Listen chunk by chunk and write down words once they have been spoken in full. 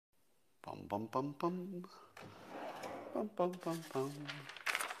bum bum bum. Bum bum bum bum.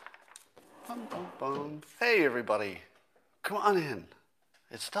 Bum bum bum. Hey everybody, come on in.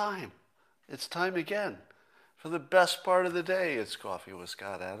 It's time. It's time again. For the best part of the day, it's Coffee with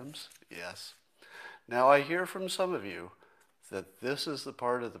Scott Adams. Yes. Now I hear from some of you that this is the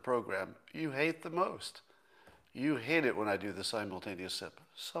part of the program you hate the most. You hate it when I do the simultaneous sip.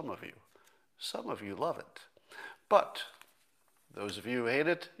 Some of you. Some of you love it. But those of you who hate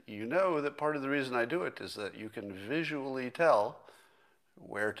it, you know that part of the reason I do it is that you can visually tell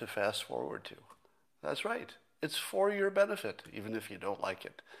where to fast forward to. That's right. It's for your benefit, even if you don't like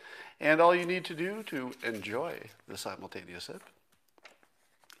it. And all you need to do to enjoy the simultaneous sip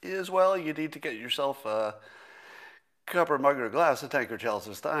is, well, you need to get yourself a cup or mug or glass, a tankard, chalice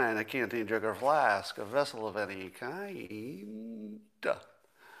or stein, a canteen, jug or flask, a vessel of any kind.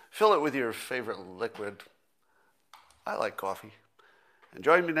 Fill it with your favorite liquid. I like coffee. And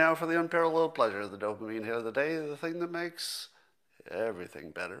join me now for the unparalleled pleasure of the dopamine hit of the day, the thing that makes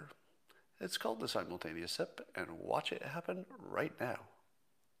everything better. It's called the simultaneous sip, and watch it happen right now.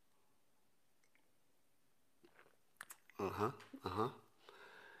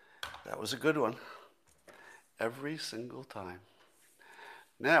 That was a good one. Every single time.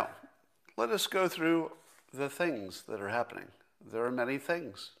 Now, let us go through the things that are happening. There are many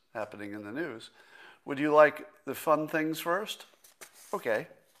things happening in the news. Would you like the fun things first? Okay.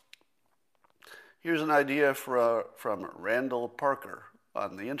 Here's an idea from Randall Parker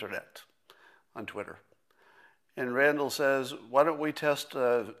on the internet, on Twitter. And Randall says, why don't we test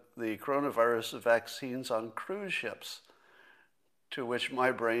the coronavirus vaccines on cruise ships? To which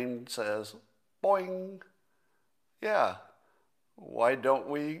my brain says, boing. Yeah, why don't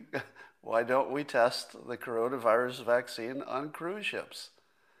we test the coronavirus vaccine on cruise ships?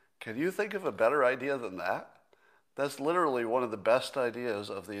 Can you think of a better idea than that? That's literally one of the best ideas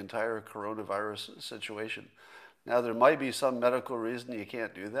of the entire coronavirus situation. Now, there might be some medical reason you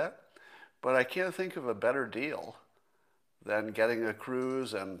can't do that, but I can't think of a better deal than getting a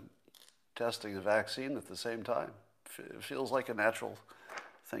cruise and testing a vaccine at the same time. It feels like a natural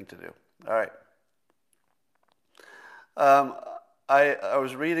thing to do. All right. I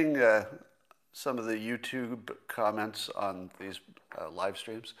was reading some of the YouTube comments on these live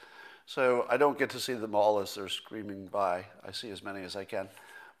streams. So I don't get to see them all as they're screaming by. I see as many as I can.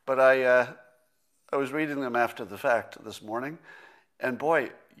 But I was reading them after the fact this morning. And boy,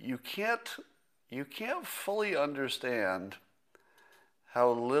 you can't fully understand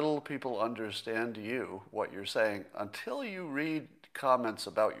how little people understand you, what you're saying, until you read comments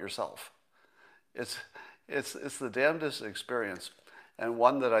about yourself. It's the damnedest experience, and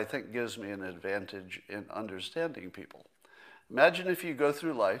one that I think gives me an advantage in understanding people. Imagine if you go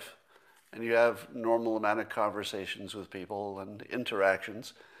through life and you have normal amount of conversations with people and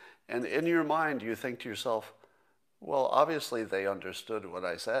interactions, and in your mind you think to yourself, well, obviously they understood what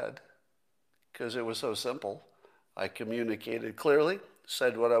I said, because it was so simple. I communicated clearly,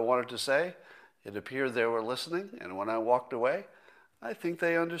 said what I wanted to say, it appeared they were listening, and when I walked away, I think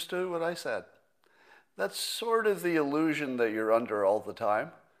they understood what I said. That's sort of the illusion that you're under all the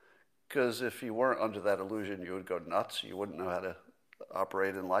time, because if you weren't under that illusion, you would go nuts. You wouldn't know how to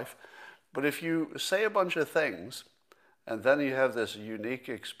operate in life. But if you say a bunch of things, and then you have this unique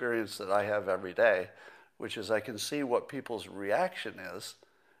experience that I have every day, which is I can see what people's reaction is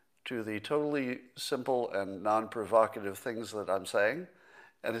to the totally simple and non-provocative things that I'm saying,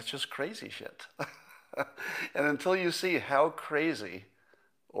 and it's just crazy shit. And until you see how crazy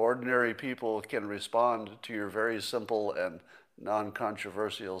ordinary people can respond to your very simple and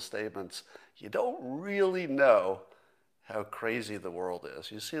non-controversial statements, you don't really know how crazy the world is.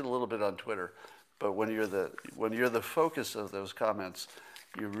 You see it a little bit on Twitter, but when you're the focus of those comments,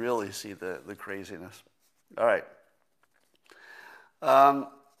 you really see the craziness. All right.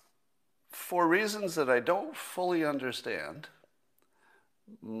 For reasons that I don't fully understand,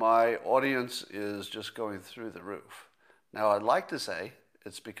 my audience is just going through the roof. Now, I'd like to say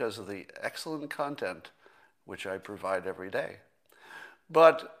it's because of the excellent content which I provide every day.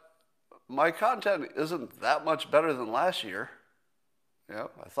 But my content isn't that much better than last year.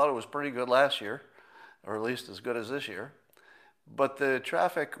 I thought it was pretty good last year, or at least as good as this year. But the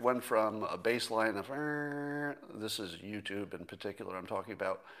traffic went from a baseline of, this is YouTube in particular I'm talking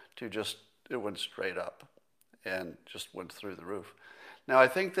about, to just, it went straight up and just went through the roof. Now, I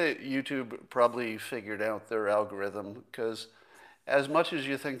think that YouTube probably figured out their algorithm, because as much as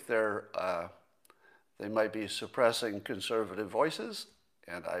you think they might be suppressing conservative voices,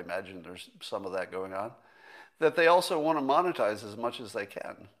 and I imagine there's some of that going on, that they also want to monetize as much as they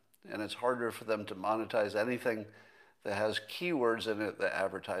can. And it's harder for them to monetize anything that has keywords in it that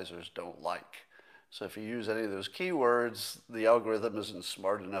advertisers don't like. So if you use any of those keywords, the algorithm isn't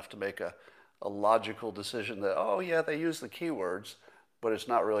smart enough to make a logical decision that, oh yeah, they use the keywords, but it's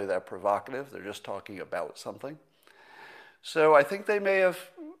not really that provocative. They're just talking about something. So I think they may have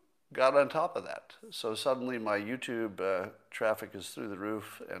got on top of that. So suddenly my YouTube traffic is through the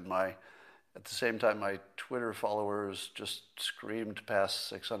roof, and at the same time my Twitter followers just screamed past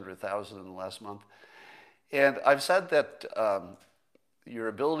 600,000 in the last month. And I've said that your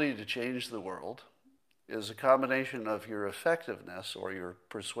ability to change the world is a combination of your effectiveness or your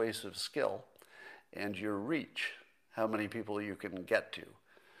persuasive skill and your reach, how many people you can get to.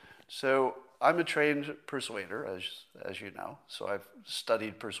 So I'm a trained persuader, as you know. So I've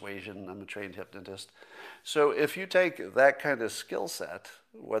studied persuasion. I'm a trained hypnotist. So if you take that kind of skill set,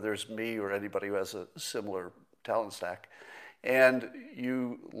 whether it's me or anybody who has a similar talent stack, and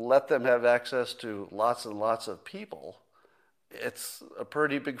you let them have access to lots and lots of people, it's a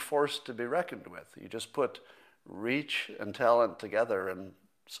pretty big force to be reckoned with. You just put reach and talent together, and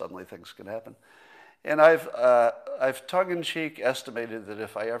suddenly things can happen. And I've tongue-in-cheek estimated that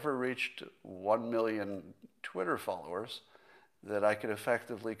if I ever reached 1 million Twitter followers, that I could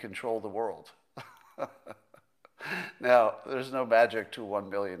effectively control the world. Now, there's no magic to 1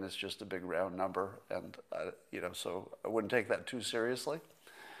 million. It's just a big round number, and so I wouldn't take that too seriously.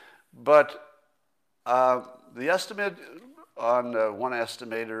 But the estimate on one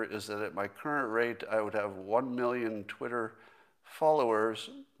estimator is that at my current rate, I would have 1 million Twitter followers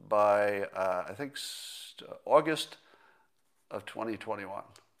by, I think, August of 2021.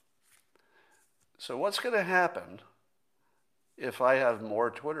 So what's going to happen if I have more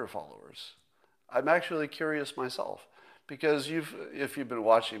Twitter followers? I'm actually curious myself, because if you've been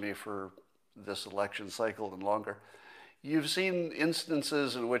watching me for this election cycle and longer, you've seen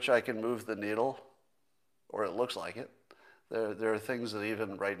instances in which I can move the needle, or it looks like it. There are things that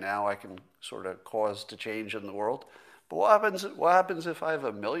even right now I can sort of cause to change in the world. But what happens if I have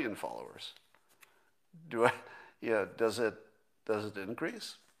 1 million followers? Does it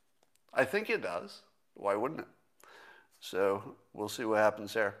increase? I think it does. Why wouldn't it? So we'll see what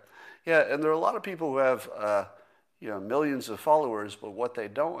happens there. Yeah, and there are a lot of people who have millions of followers, but what they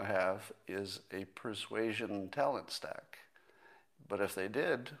don't have is a persuasion talent stack. But if they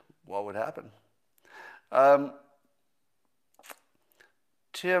did, what would happen?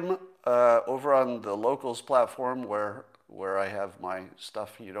 Tim, over on the Locals platform where I have my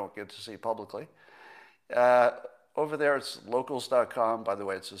stuff you don't get to see publicly, over there it's locals.com. By the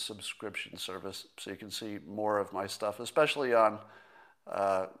way, it's a subscription service, so you can see more of my stuff, especially on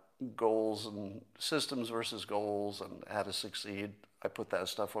goals and systems versus goals and how to succeed. I put that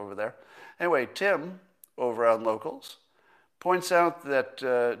stuff over there. Anyway, Tim, over on Locals, points out that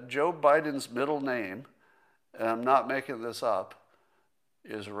Joe Biden's middle name, and I'm not making this up,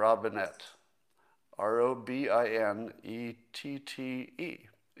 is Robinette. Robinette.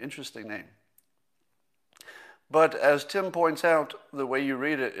 Interesting name. But as Tim points out, the way you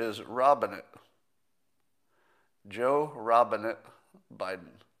read it is Robinette. Joe Robinette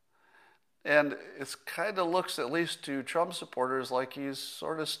Biden. And it kind of looks, at least to Trump supporters, like he's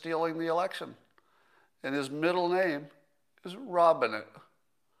sort of stealing the election. And his middle name is Robinette.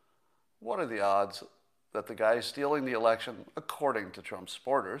 What are the odds that the guy stealing the election, according to Trump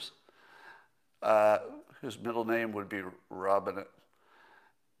supporters, whose middle name would be Robinette?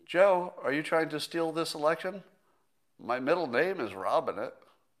 Joe, are you trying to steal this election? My middle name is Robinette.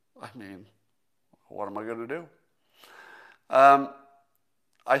 I mean, what am I going to do?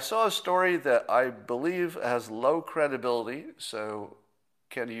 I saw a story that I believe has low credibility, so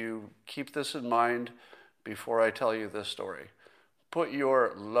can you keep this in mind before I tell you this story? Put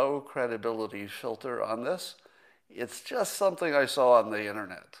your low credibility filter on this. It's just something I saw on the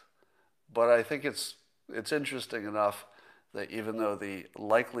internet, but I think it's interesting enough that even though the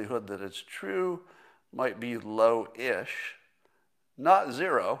likelihood that it's true might be low-ish, not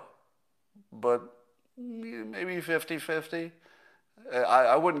zero, but maybe 50-50.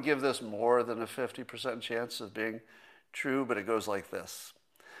 I wouldn't give this more than a 50% chance of being true, but it goes like this.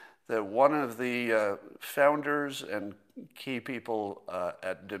 That one of the founders and key people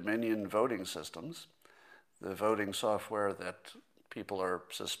at Dominion Voting Systems, the voting software that people are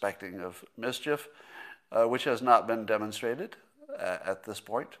suspecting of mischief, which has not been demonstrated at this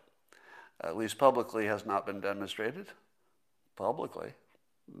point, at least publicly has not been demonstrated. Publicly,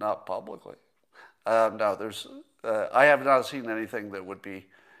 not publicly. No, I have not seen anything that would be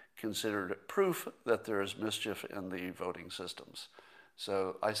considered proof that there is mischief in the voting systems.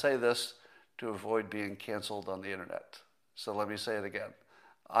 So I say this to avoid being canceled on the internet. So let me say it again.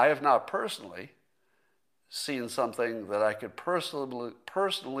 I have not personally seen something that I could personally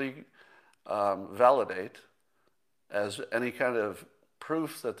validate as any kind of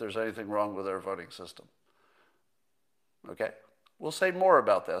proof that there's anything wrong with our voting system. Okay? We'll say more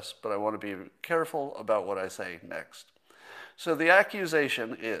about this, but I want to be careful about what I say next. So the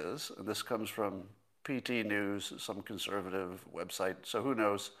accusation is, and this comes from PT News, some conservative website, so who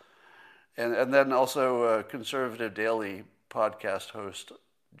knows, and then also Conservative Daily podcast host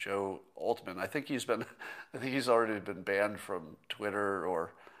Joe Altman. I think he's already been banned from Twitter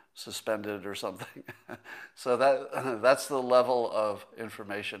or suspended or something. So that's the level of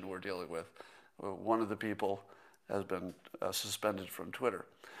information we're dealing with. One of the people has been suspended from Twitter.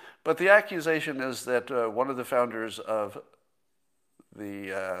 But the accusation is that one of the founders of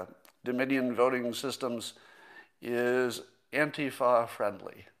the Dominion voting systems is Antifa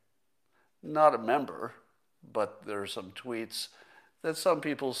friendly. Not a member, but there are some tweets that some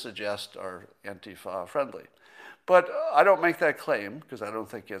people suggest are Antifa friendly. But I don't make that claim because I don't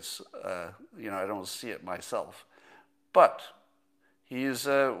think it's, I don't see it myself. But he's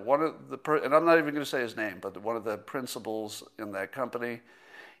one of the, and I'm not even going to say his name, but one of the principals in that company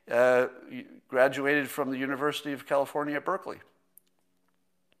graduated from the University of California at Berkeley,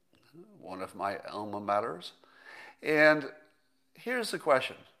 one of my alma maters. And here's the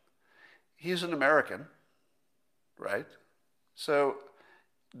question. He's an American, right? So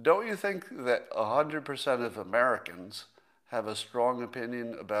don't you think that 100% of Americans have a strong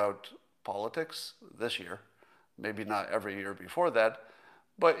opinion about politics this year? Maybe not every year before that,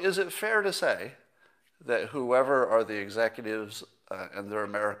 but is it fair to say that whoever are the executives, and they're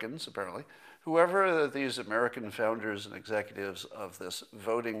Americans apparently, whoever are these American founders and executives of this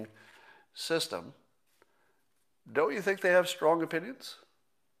voting system, don't you think they have strong opinions?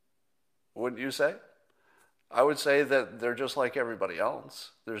 Wouldn't you say? I would say that they're just like everybody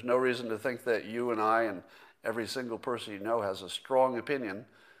else. There's no reason to think that you and I and every single person you know has a strong opinion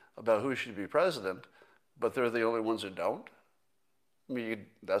about who should be president, but they're the only ones who don't. I mean,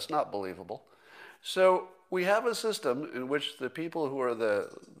 that's not believable. So we have a system in which the people who are the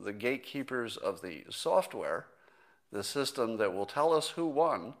gatekeepers of the software, the system that will tell us who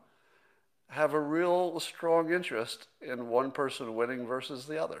won, have a real strong interest in one person winning versus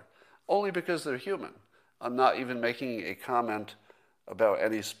the other, only because they're human. I'm not even making a comment about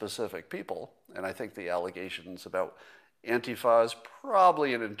any specific people, and I think the allegations about Antifa is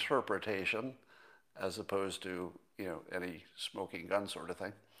probably an interpretation as opposed to, any smoking gun sort of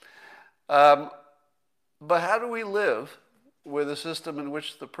thing. But how do we live with a system in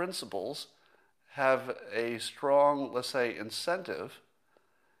which the principals have a strong, let's say, incentive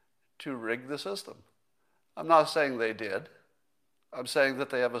to rig the system? I'm not saying they did. I'm saying that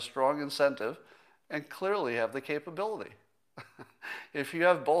they have a strong incentive and clearly have the capability. If you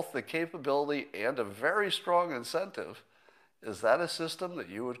have both the capability and a very strong incentive, is that a system that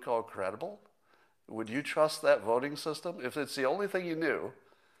you would call credible? Would you trust that voting system? If it's the only thing you knew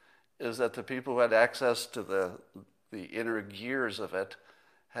is that the people who had access to the inner gears of it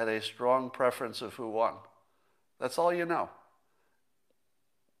had a strong preference of who won. That's all you know.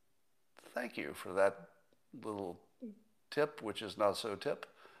 Thank you for that little tip, which is not so tip.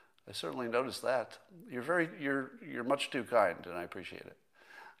 I certainly noticed that. You're much too kind, and I appreciate it.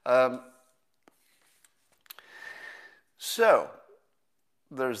 So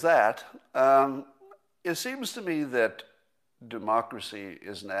there's that. It seems to me that democracy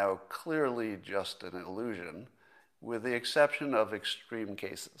is now clearly just an illusion, with the exception of extreme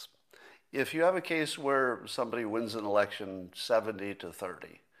cases. If you have a case where somebody wins an election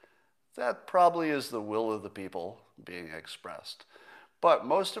 70-30, that probably is the will of the people being expressed. But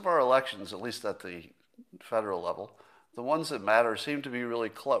most of our elections, at least at the federal level, the ones that matter seem to be really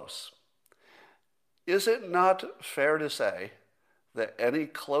close. Is it not fair to say that any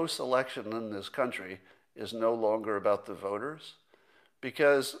close election in this country is no longer about the voters?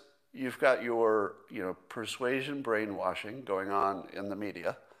 Because you've got your, persuasion brainwashing going on in the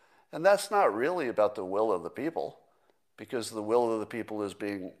media, and that's not really about the will of the people, because the will of the people is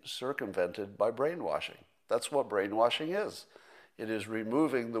being circumvented by brainwashing. That's what brainwashing is. It is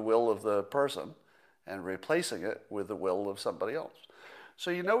removing the will of the person and replacing it with the will of somebody else.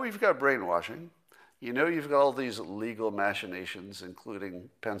 So we've got brainwashing. You've got all these legal machinations, including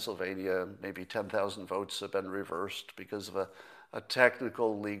Pennsylvania. Maybe 10,000 votes have been reversed because of a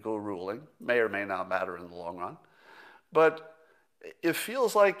technical legal ruling. May or may not matter in the long run. But it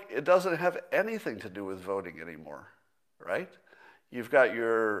feels like it doesn't have anything to do with voting anymore, right? You've got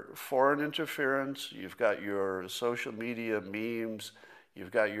your foreign interference, you've got your social media memes,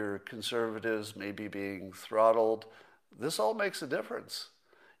 you've got your conservatives maybe being throttled. This all makes a difference.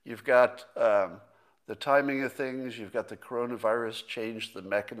 You've got the timing of things. You've got the coronavirus changed the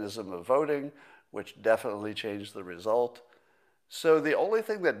mechanism of voting, which definitely changed the result. So the only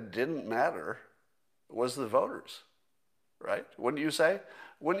thing that didn't matter was the voters, right? Wouldn't you say?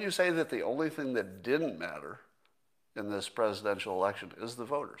 Wouldn't you say that the only thing that didn't matter in this presidential election is the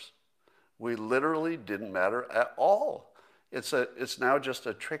voters? We literally didn't matter at all. It's now just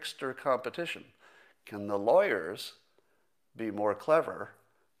a trickster competition. Can the lawyers be more clever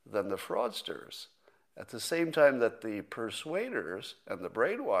than the fraudsters? At the same time that the persuaders and the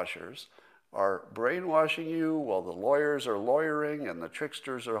brainwashers are brainwashing you while the lawyers are lawyering and the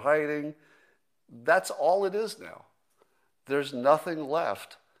tricksters are hiding, that's all it is now. There's nothing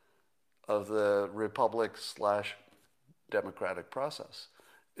left of the Republic/Democratic process.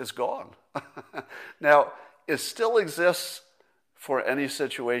 It's gone. Now, it still exists for any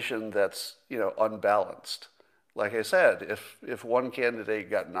situation that's, unbalanced. Like I said, if one candidate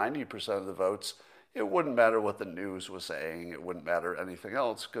got 90% of the votes, it wouldn't matter what the news was saying. It wouldn't matter anything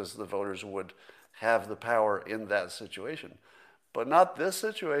else because the voters would have the power in that situation. But not this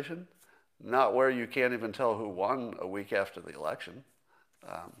situation, not where you can't even tell who won a week after the election.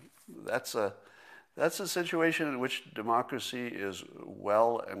 That's a situation in which democracy is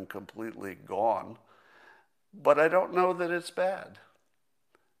well and completely gone. But I don't know that it's bad.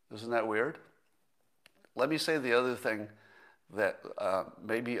 Isn't that weird? Let me say the other thing that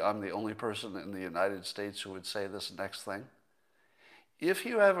maybe I'm the only person in the United States who would say this next thing. If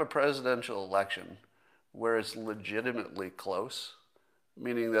you have a presidential election where it's legitimately close,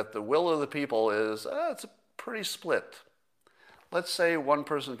 meaning that the will of the people is, it's pretty split. Let's say one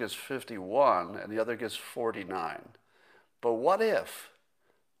person gets 51 and the other gets 49. But what if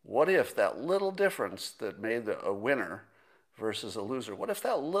that little difference that made a winner versus a loser, what if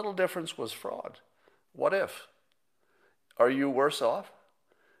that little difference was fraud? What if? Are you worse off?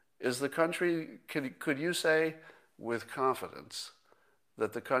 Is the country, could you say with confidence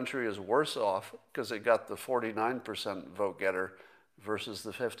that the country is worse off because it got the 49% vote getter versus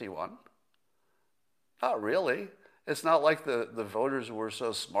the 51? Not really. It's not like the voters were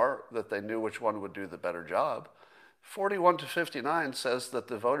so smart that they knew which one would do the better job. 41 to 59 says that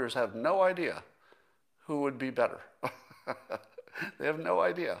the voters have no idea who would be better. They have no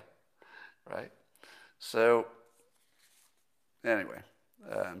idea, right? So anyway,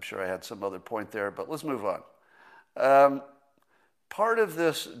 I'm sure I had some other point there, but let's move on. Part of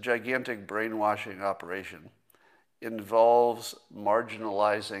this gigantic brainwashing operation involves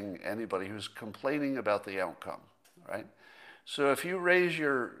marginalizing anybody who's complaining about the outcome, right? So if you raise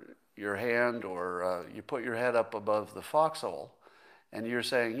your hand or you put your head up above the foxhole and you're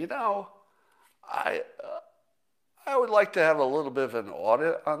saying, I would like to have a little bit of an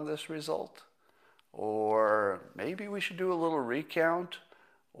audit on this result, or maybe we should do a little recount,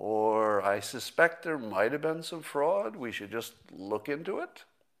 or I suspect there might have been some fraud, we should just look into it.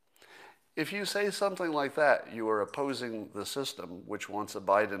 If you say something like that, you are opposing the system, which wants a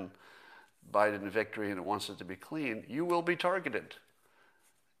Biden victory and it wants it to be clean. You will be targeted.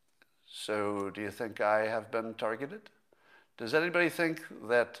 So do you think I have been targeted? Does anybody think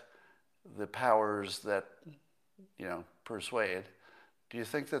that the powers that, persuade, do you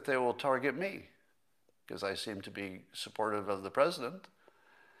think that they will target me? Because I seem to be supportive of the president.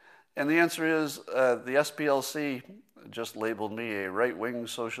 And the answer is the SPLC just labeled me a right-wing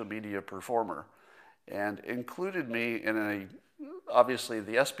social media performer and included me in obviously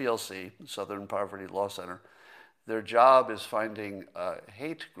the SPLC, Southern Poverty Law Center, their job is finding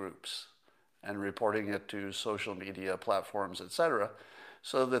hate groups and reporting it to social media platforms, etc.,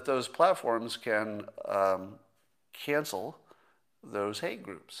 so that those platforms can cancel those hate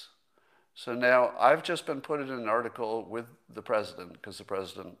groups. So now I've just been put in an article with the president because the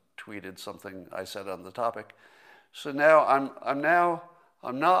president tweeted something I said on the topic. So now I'm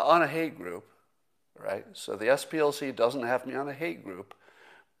not on a hate group, right? So the SPLC doesn't have me on a hate group,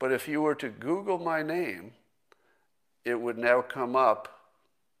 but if you were to Google my name, it would now come up.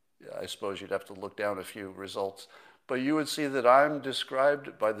 I suppose you'd have to look down a few results, but you would see that I'm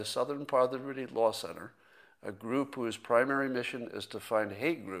described by the Southern Poverty Law Center, a group whose primary mission is to find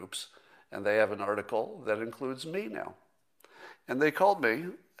hate groups, and they have an article that includes me now. And they called me,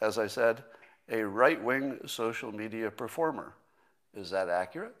 as I said, a right-wing social media performer. Is that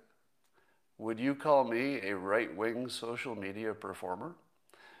accurate? Would you call me a right-wing social media performer?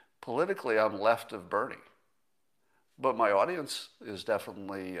 Politically, I'm left of Bernie. But my audience is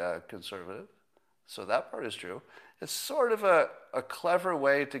definitely conservative. So that part is true. It's sort of a clever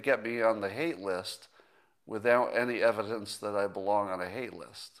way to get me on the hate list without any evidence that I belong on a hate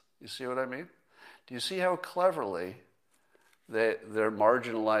list. You see what I mean? Do you see how cleverly they're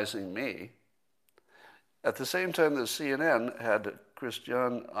marginalizing me? At the same time that CNN had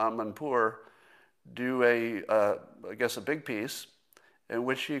Christiane Amanpour do I guess a big piece in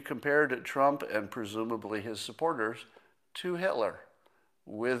which he compared Trump and presumably his supporters to Hitler,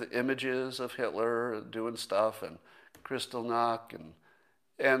 with images of Hitler doing stuff and Kristallnacht,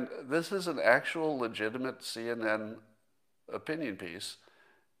 and this is an actual legitimate CNN opinion piece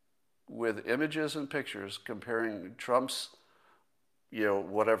with images and pictures comparing Trump's,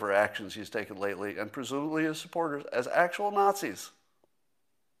 whatever actions he's taken lately, and presumably his supporters as actual Nazis.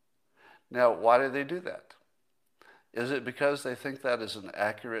 Now, why do they do that? Is it because they think that is an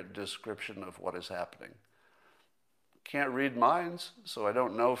accurate description of what is happening? Can't read minds, so I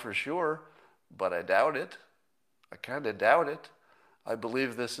don't know for sure, but I doubt it. I kind of doubt it. I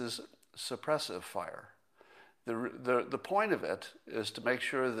believe this is suppressive fire. The point of it is to make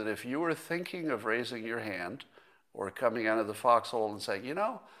sure that if you were thinking of raising your hand or coming out of the foxhole and saying,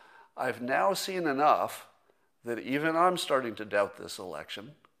 I've now seen enough that even I'm starting to doubt this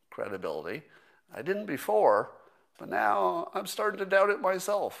election credibility. I didn't before, but now I'm starting to doubt it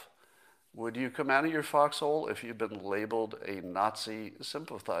myself. Would you come out of your foxhole if you've been labeled a Nazi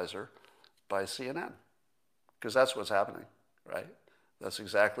sympathizer by CNN? Because that's what's happening, right? That's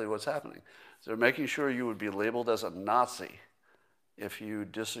exactly what's happening. They're making sure you would be labeled as a Nazi if you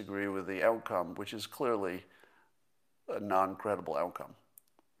disagree with the outcome, which is clearly a non-credible outcome.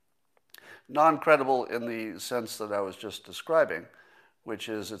 Non-credible in the sense that I was just describing, which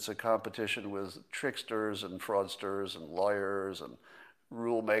is it's a competition with tricksters and fraudsters and lawyers and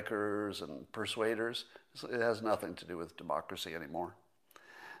rule makers and persuaders. It has nothing to do with democracy anymore.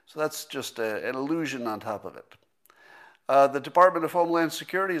 So that's just an illusion on top of it. The Department of Homeland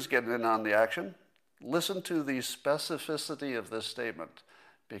Security is getting in on the action. Listen to the specificity of this statement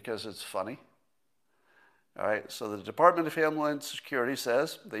because it's funny. All right, so the Department of Homeland Security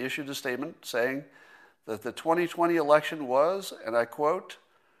says, they issued a statement saying that the 2020 election was, and I quote,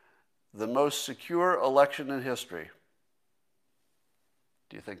 the most secure election in history.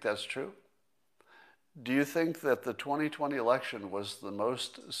 Do you think that's true? Do you think that the 2020 election was the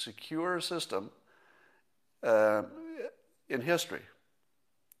most secure system in history?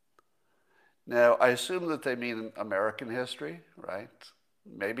 Now, I assume that they mean American history, right?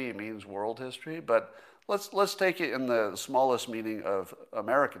 Maybe it means world history, but let's take it in the smallest meaning of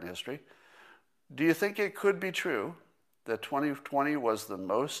American history. Do you think it could be true that 2020 was the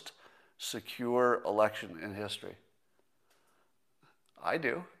most secure election in history? I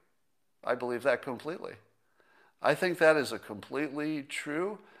do. I believe that completely. I think that is a completely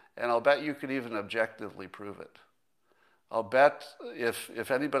true, and I'll bet you could even objectively prove it. I'll bet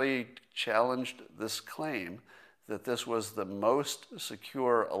if anybody challenged this claim that this was the most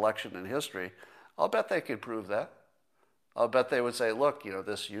secure election in history, I'll bet they could prove that. I'll bet they would say, look,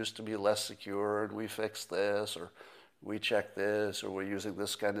 this used to be less secure and we fixed this, or we checked this, or we're using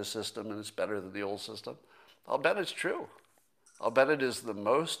this kind of system and it's better than the old system. I'll bet it's true. I'll bet it is the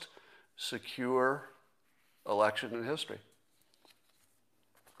most secure election in history.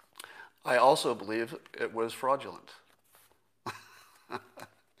 I also believe it was fraudulent.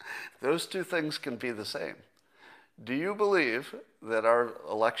 Those two things can be the same. Do you believe that our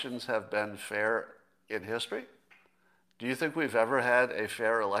elections have been fair in history? Do you think we've ever had a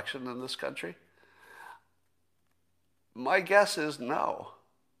fair election in this country? My guess is no.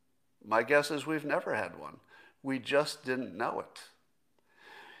 My guess is we've never had one. We just didn't know it.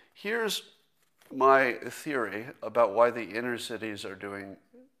 Here's my theory about why the inner cities are doing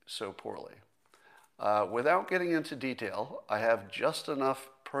so poorly. Without getting into detail, I have just enough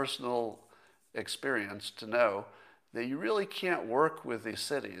personal experience to know that you really can't work with these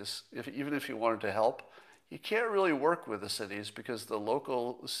cities, even if you wanted to help. You can't really work with the cities because the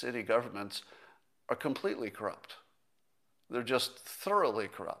local city governments are completely corrupt. They're just thoroughly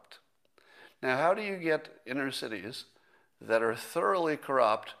corrupt. Now, how do you get inner cities that are thoroughly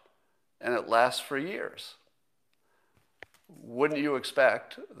corrupt and it lasts for years? Wouldn't you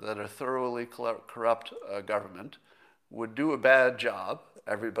expect that a thoroughly corrupt government would do a bad job?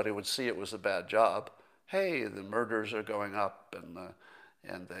 Everybody would see it was a bad job. Hey, the murders are going up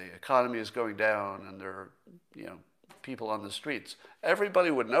and the economy is going down and there are people on the streets. Everybody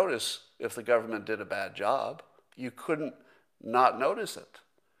would notice if the government did a bad job. You couldn't not notice it.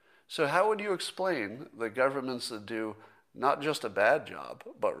 So how would you explain the governments that do not just a bad job,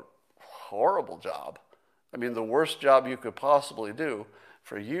 but a horrible job? I mean, the worst job you could possibly do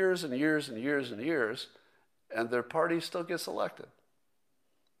for years and years and years and years, and their party still gets elected.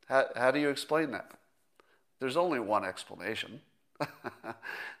 How do you explain that? There's only one explanation.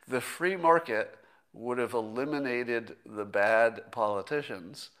 The free market would have eliminated the bad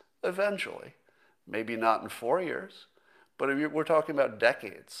politicians eventually. Maybe not in 4 years, but we're talking about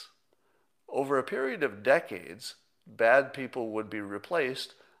decades. Over a period of decades, bad people would be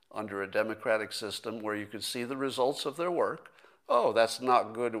replaced under a democratic system where you could see the results of their work. Oh, that's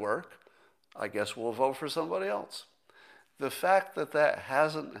not good work. I guess we'll vote for somebody else. The fact that that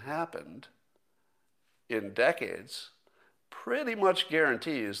hasn't happened in decades pretty much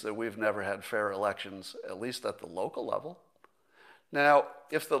guarantees that we've never had fair elections, at least at the local level. Now,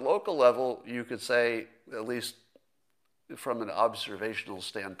 if the local level, you could say, at least from an observational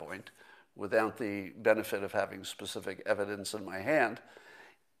standpoint, without the benefit of having specific evidence in my hand,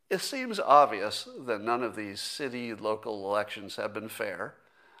 it seems obvious that none of these city local elections have been fair,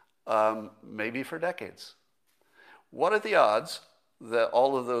 maybe for decades. What are the odds that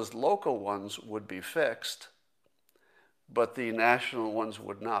all of those local ones would be fixed, but the national ones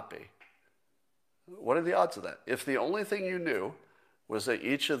would not be? What are the odds of that? If the only thing you knew was that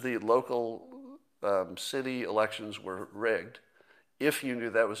each of the local city elections were rigged, if you knew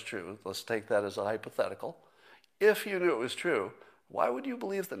that was true, let's take that as a hypothetical. If you knew it was true, why would you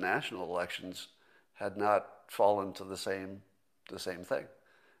believe the national elections had not fallen to the same thing?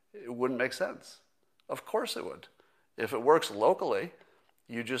 It wouldn't make sense. Of course it would. If it works locally,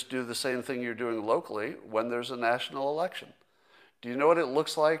 you just do the same thing you're doing locally when there's a national election. Do you know what it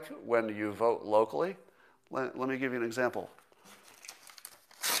looks like when you vote locally? Let me give you an example.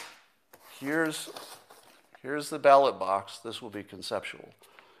 Here's the ballot box. This will be conceptual.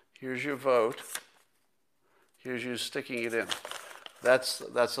 Here's your vote. Here's you sticking it in. That's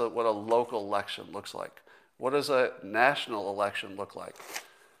what a local election looks like. What does a national election look like?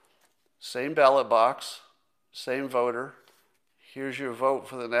 Same ballot box, same voter. Here's your vote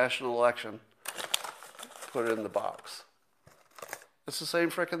for the national election. Put it in the box. It's the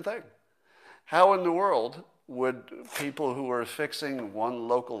same frickin' thing. How in the world would people who are fixing one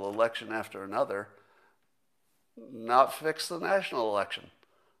local election after another not fix the national election?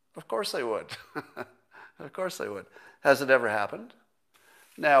 Of course they would. Of course they would. Has it ever happened?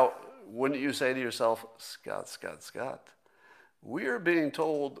 Now, wouldn't you say to yourself, Scott, we are being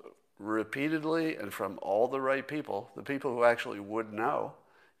told repeatedly and from all the right people, the people who actually would know,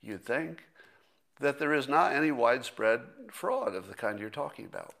 you'd think, that there is not any widespread fraud of the kind you're talking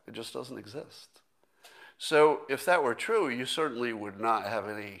about. It just doesn't exist. So if that were true, you certainly would not have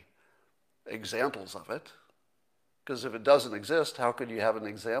any examples of it. Because if it doesn't exist, how could you have an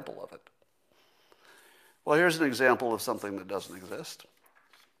example of it? Well, here's an example of something that doesn't exist.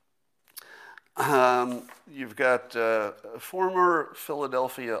 You've got a former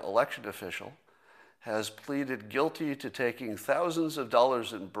Philadelphia election official has pleaded guilty to taking thousands of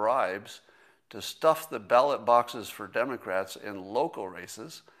dollars in bribes to stuff the ballot boxes for Democrats in local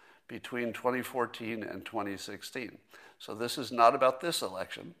races between 2014 and 2016. So this is not about this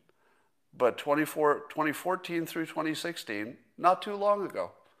election, but 2014 through 2016, not too long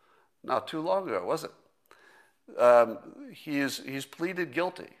ago. Not too long ago, was it? He's pleaded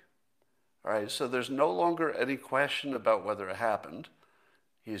guilty. All right, so there's no longer any question about whether it happened.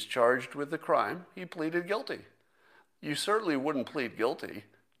 He's charged with the crime. He pleaded guilty. You certainly wouldn't plead guilty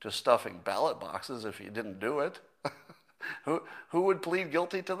to stuffing ballot boxes if you didn't do it. Who would plead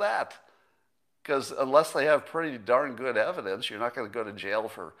guilty to that? Because unless they have pretty darn good evidence, you're not going to go to jail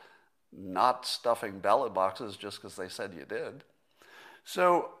for not stuffing ballot boxes just because they said you did.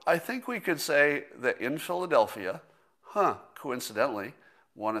 So I think we could say that in Philadelphia, coincidentally,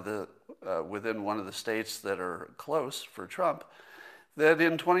 within one of the states that are close for Trump, that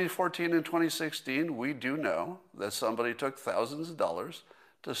in 2014 and 2016, we do know that somebody took thousands of dollars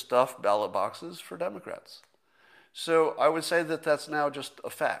to stuff ballot boxes for Democrats. So I would say that that's now just a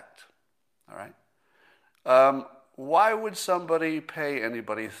fact, all right? Why would somebody pay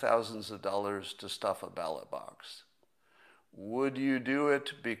anybody thousands of dollars to stuff a ballot box? Would you do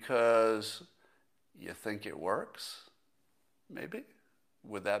it because you think it works? Maybe.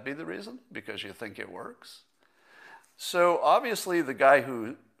 Would that be the reason? Because you think it works? So obviously the guy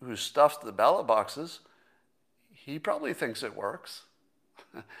who stuffed the ballot boxes, he probably thinks it works.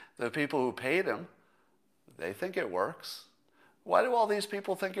 The people who paid him, they think it works. Why do all these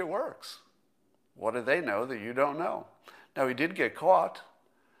people think it works? What do they know that you don't know? Now, he did get caught,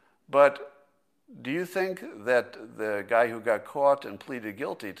 but do you think that the guy who got caught and pleaded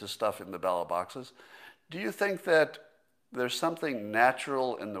guilty to stuffing the ballot boxes, do you think that there's something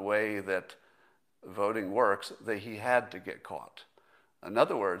natural in the way that voting works that he had to get caught? In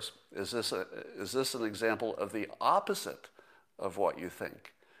other words, is this an example of the opposite of what you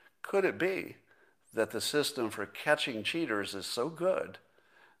think? Could it be that the system for catching cheaters is so good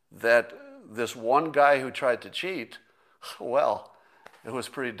that this one guy who tried to cheat, well, it was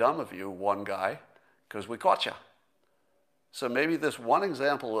pretty dumb of you, one guy, because we caught you. So maybe this one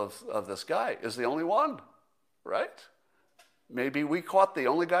example of this guy is the only one, right? Maybe we caught the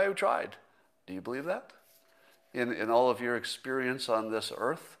only guy who tried. Do you believe that? In all of your experience on this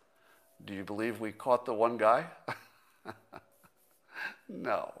earth, do you believe we caught the one guy?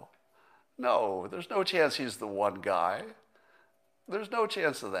 No. No, there's no chance he's the one guy. There's no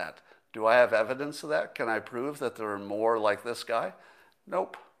chance of that. Do I have evidence of that? Can I prove that there are more like this guy?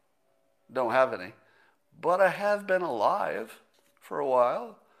 Nope. Don't have any. But I have been alive for a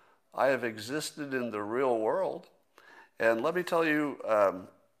while. I have existed in the real world. And let me tell you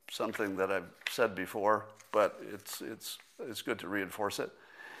something that I've said before, but it's good to reinforce it.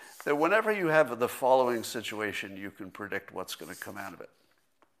 That whenever you have the following situation, you can predict what's going to come out of it.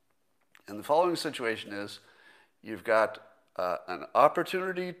 And the following situation is you've got an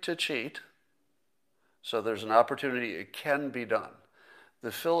opportunity to cheat. So there's an opportunity, it can be done.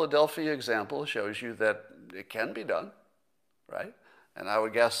 The Philadelphia example shows you that it can be done, right? And I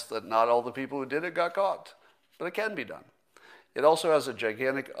would guess that not all the people who did it got caught, but it can be done. It also has a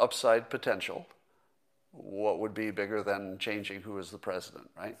gigantic upside potential. What would be bigger than changing who is the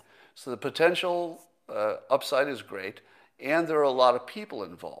president, right? So the potential upside is great, and there are a lot of people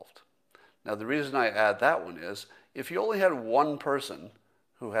involved. Now, the reason I add that one is, if you only had one person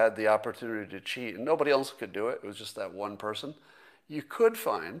who had the opportunity to cheat, and nobody else could do it, it was just that one person, you could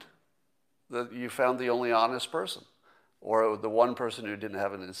find that you found the only honest person, or the one person who didn't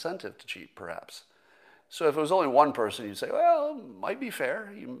have an incentive to cheat, perhaps. So if it was only one person, you'd say, well, it might be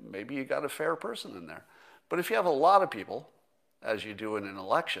fair. Maybe you got a fair person in there. But if you have a lot of people, as you do in an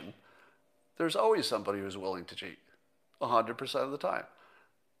election, there's always somebody who's willing to cheat, 100% of the time.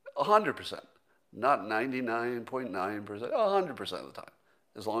 100%, not 99.9%, 100% of the time,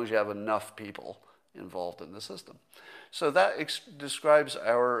 as long as you have enough people involved in the system. So that describes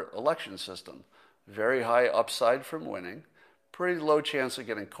our election system. Very high upside from winning, pretty low chance of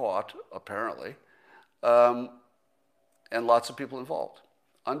getting caught, apparently, and lots of people involved.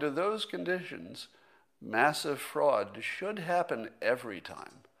 Under those conditions, massive fraud should happen every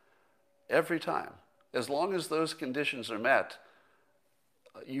time. Every time. As long as those conditions are met,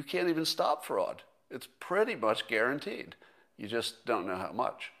 you can't even stop fraud. It's pretty much guaranteed. You just don't know how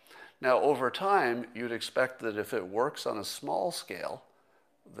much. Now, over time, you'd expect that if it works on a small scale,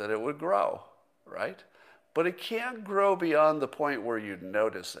 that it would grow, right? But it can't grow beyond the point where you'd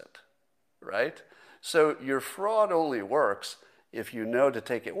notice it, right? So your fraud only works if you know to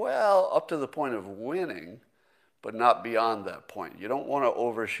take it, well, up to the point of winning, but not beyond that point. You don't want to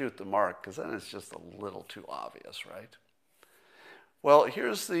overshoot the mark, because then it's just a little too obvious, right? Well,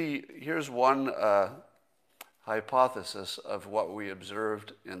 here's one hypothesis of what we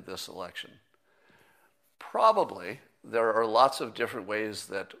observed in this election. Probably there are lots of different ways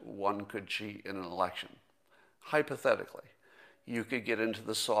that one could cheat in an election. Hypothetically, you could get into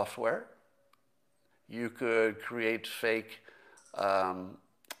the software. You could create fake,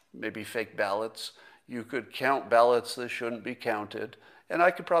 maybe fake ballots. You could count ballots that shouldn't be counted. And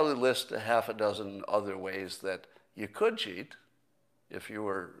I could probably list a half a dozen other ways that you could cheat if you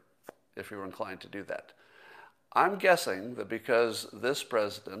were inclined to do that. I'm guessing that because this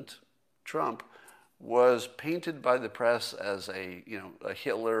president, Trump, was painted by the press as a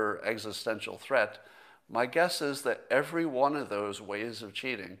Hitler existential threat, my guess is that every one of those ways of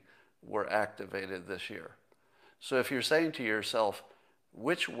cheating were activated this year. So if you're saying to yourself,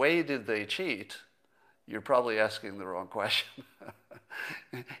 which way did they cheat? You're probably asking the wrong question.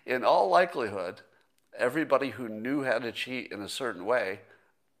 In all likelihood, everybody who knew how to cheat in a certain way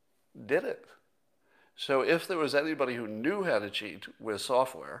did it. So if there was anybody who knew how to cheat with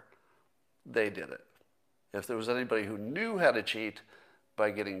software, they did it. If there was anybody who knew how to cheat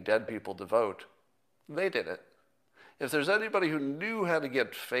by getting dead people to vote, they did it. If there's anybody who knew how to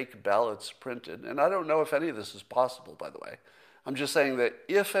get fake ballots printed, and I don't know if any of this is possible, by the way, I'm just saying that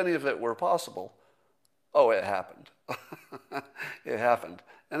if any of it were possible, it happened. It happened.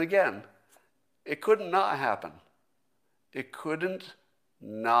 And again, it couldn't not happen. It couldn't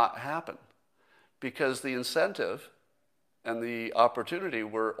not happen because the incentive and the opportunity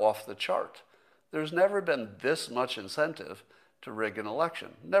were off the chart. There's never been this much incentive to rig an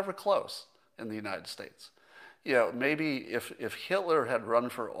election. Never close in the United States. Maybe if Hitler had run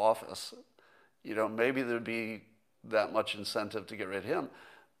for office, maybe there'd be that much incentive to get rid of him.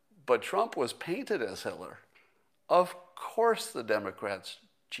 But Trump was painted as Hitler. Of course the Democrats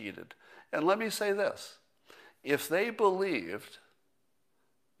cheated. And let me say this. If the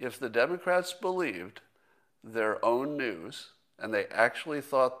Democrats believed their own news, and they actually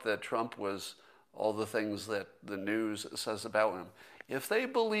thought that Trump was all the things that the news says about him, If they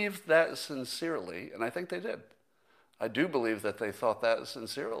believed that sincerely, and I think they did, I do believe that they thought that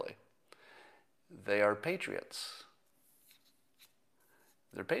sincerely, they are patriots.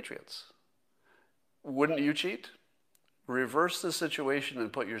 They're patriots. Wouldn't you cheat? Reverse the situation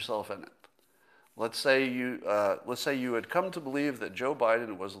and put yourself in it. Let's say you had come to believe that Joe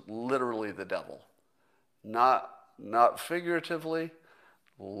Biden was literally the devil, not figuratively,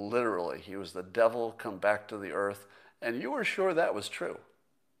 literally. He was the devil come back to the earth, and you were sure that was true.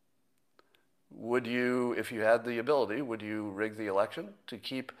 Would you, if you had the ability, would you rig the election to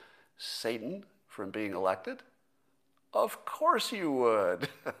keep Satan from being elected? Of course you would.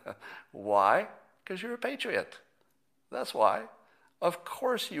 Why? Because you're a patriot. That's why. Of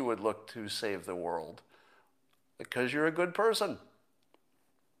course you would look to save the world. Because you're a good person.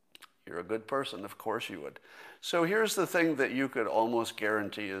 You're a good person, of course you would. So here's the thing that you could almost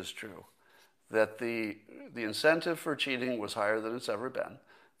guarantee is true. That the incentive for cheating was higher than it's ever been.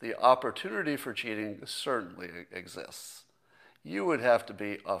 The opportunity for cheating certainly exists. You would have to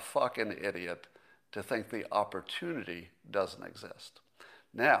be a fucking idiot to think the opportunity doesn't exist.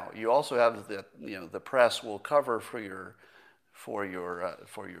 Now, you also have the press will cover for your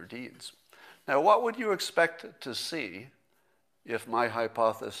deeds. Now, what would you expect to see if my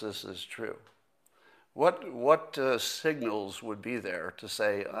hypothesis is true? What signals would be there to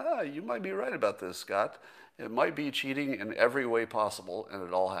say, you might be right about this, Scott. It might be cheating in every way possible, and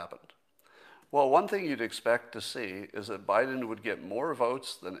it all happened. Well, one thing you'd expect to see is that Biden would get more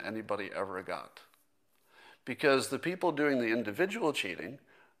votes than anybody ever got. Because the people doing the individual cheating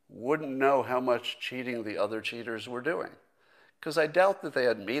wouldn't know how much cheating the other cheaters were doing. Because I doubt that they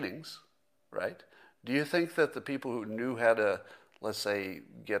had meetings, right? Do you think that the people who knew how to, let's say,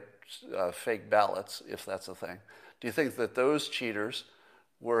 get fake ballots, if that's a thing, do you think that those cheaters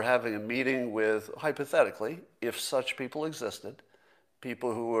were having a meeting with, hypothetically, if such people existed,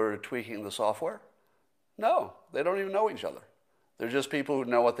 people who were tweaking the software? No, they don't even know each other. They're just people who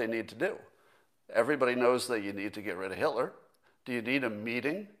know what they need to do. Everybody knows that you need to get rid of Hitler. Do you need a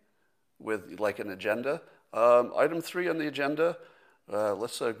meeting with like an agenda? Item 3 on the agenda,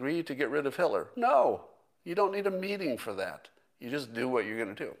 let's agree to get rid of Hitler. No, you don't need a meeting for that. You just do what you're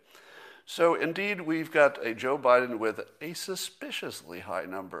going to do. So indeed, we've got a Joe Biden with a suspiciously high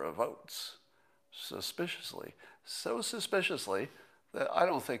number of votes. Suspiciously. So suspiciously that I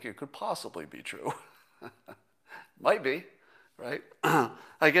don't think it could possibly be true. Might be, right?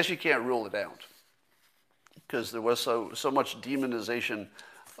 I guess you can't rule it out because there was so much demonization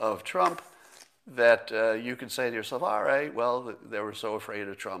of Trump that you could say to yourself, all right, well, they were so afraid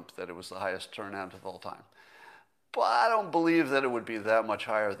of Trump that it was the highest turnout of all time. But I don't believe that it would be that much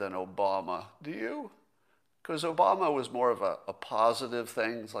higher than Obama. Do you? Because Obama was more of a positive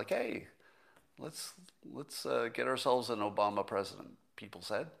thing. It's like, hey, let's get ourselves an Obama president, people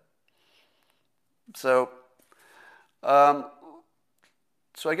said. So I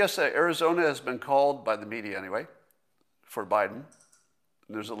guess Arizona has been called by the media anyway for Biden.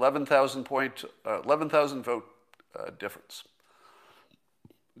 There's 11,000 vote difference.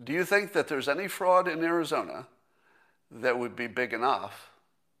 Do you think that there's any fraud in Arizona that would be big enough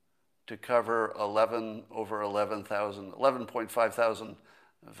to cover 11.5 thousand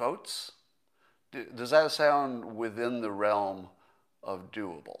votes? Does that sound within the realm of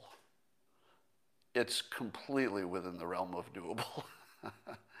doable? It's completely within the realm of doable.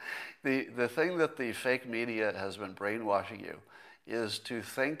 The thing that the fake media has been brainwashing you is to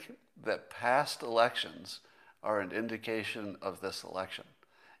think that past elections are an indication of this election.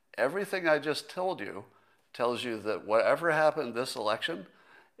 Everything I just told you tells you that whatever happened this election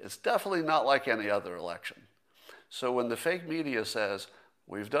is definitely not like any other election. So when the fake media says,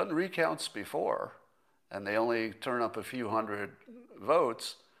 we've done recounts before, and they only turn up a few hundred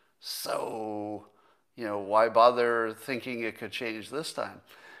votes, so, why bother thinking it could change this time?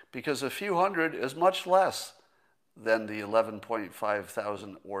 Because a few hundred is much less than the 11.5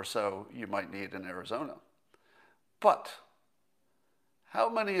 thousand or so you might need in Arizona. But how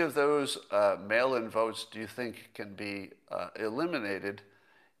many of those mail-in votes do you think can be eliminated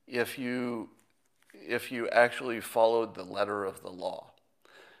if you actually followed the letter of the law?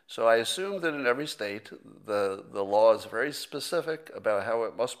 So I assume that in every state, the law is very specific about how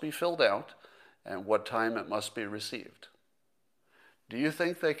it must be filled out and what time it must be received. Do you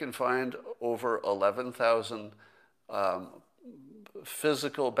think they can find over 11,000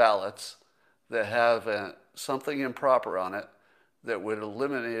 physical ballots that have something improper on it that would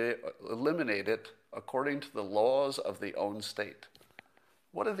eliminate it according to the laws of the own state?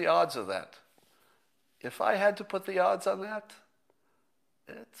 What are the odds of that? If I had to put the odds on that,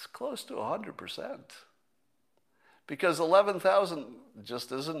 it's close to 100%. because 11,000 just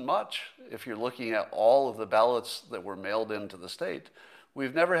isn't much if you're looking at all of the ballots that were mailed into the state.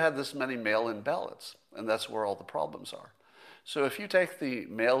 We've never had this many mail-in ballots, and that's where all the problems are. So if you take the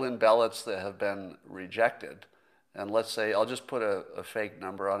mail-in ballots that have been rejected, and let's say, I'll just put a fake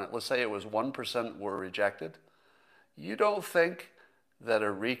number on it, let's say it was 1% were rejected, you don't think that a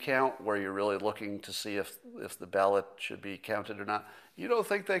recount where you're really looking to see if the ballot should be counted or not, you don't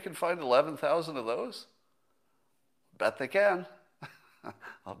think they can find 11,000 of those? Bet they can.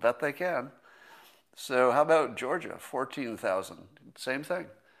 I'll bet they can. So how about Georgia? 14,000. Same thing.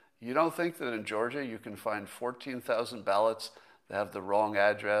 You don't think that in Georgia you can find 14,000 ballots that have the wrong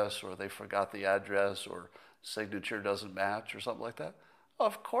address, or they forgot the address, or signature doesn't match, or something like that?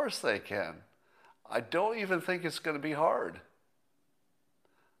 Of course they can. I don't even think it's going to be hard.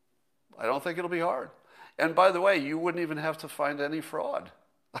 I don't think it'll be hard. And by the way, you wouldn't even have to find any fraud.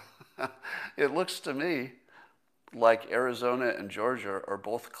 It looks to me like Arizona and Georgia are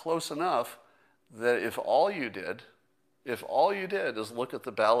both close enough that if all you did is look at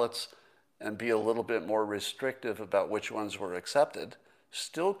the ballots and be a little bit more restrictive about which ones were accepted,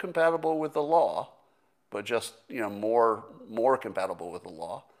 still compatible with the law, but just more compatible with the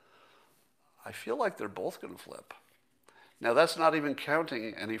law, I feel like they're both going to flip. Now, that's not even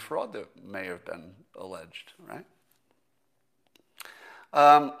counting any fraud that may have been alleged, right?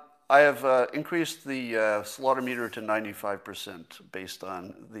 I have increased the slaughter meter to 95% based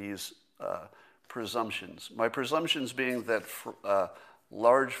on these presumptions. My presumptions being that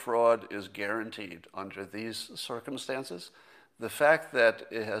large fraud is guaranteed under these circumstances. The fact that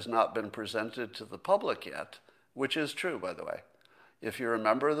it has not been presented to the public yet, which is true, by the way. If you're a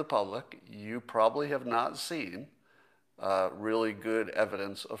member of the public, you probably have not seen really good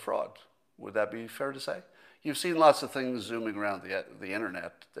evidence of fraud. Would that be fair to say? You've seen lots of things zooming around the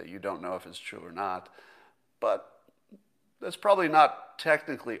internet that you don't know if it's true or not, but that's probably not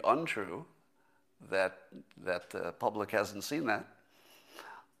technically untrue that the public hasn't seen that,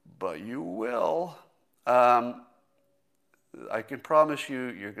 but you will. I can promise you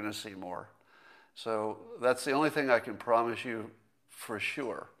you're going to see more. So that's the only thing I can promise you for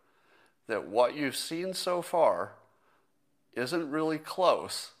sure, that what you've seen so far isn't really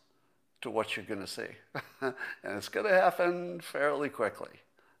close to what you're going to see. And it's going to happen fairly quickly,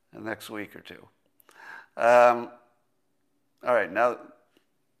 the next week or two. All right, now,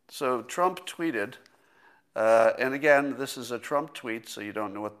 so Trump tweeted, and again, this is a Trump tweet, so you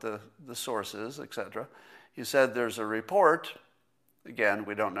don't know what the source is, etc. He said there's a report, again,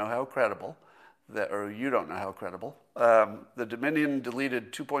 we don't know how credible, or you don't know how credible. The Dominion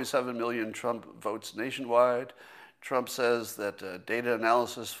deleted 2.7 million Trump votes nationwide. Trump says that data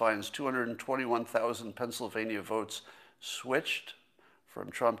analysis finds 221,000 Pennsylvania votes switched from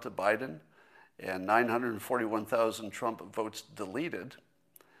Trump to Biden and 941,000 Trump votes deleted.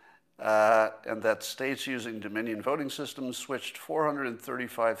 And that states using Dominion voting systems switched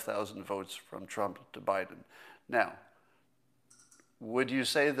 435,000 votes from Trump to Biden. Now, would you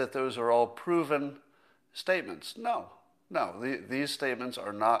say that those are all proven statements? No, these statements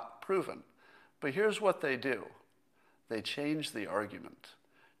are not proven. But here's what they do. They change the argument.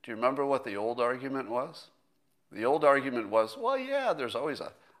 Do you remember what the old argument was? The old argument was, well, yeah, there's always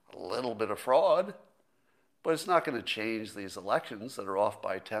a little bit of fraud, but it's not going to change these elections that are off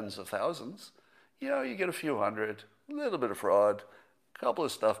by tens of thousands. You get a few hundred, a little bit of fraud, a couple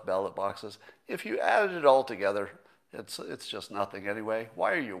of stuffed ballot boxes. If you added it all together, it's just nothing anyway.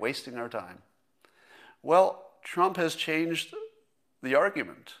 Why are you wasting our time? Well, Trump has changed the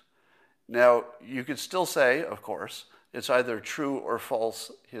argument. Now, you could still say, of course, it's either true or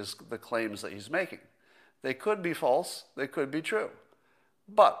false, the claims that he's making. They could be false, they could be true,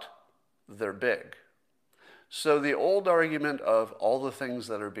 but they're big. So the old argument of all the things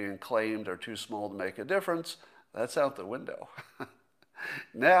that are being claimed are too small to make a difference, that's out the window.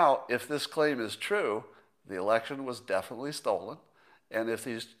 Now, if this claim is true, the election was definitely stolen, and if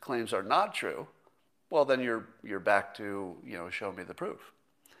these claims are not true, well, then you're back to, show me the proof.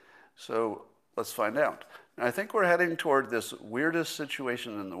 So let's find out. And I think we're heading toward this weirdest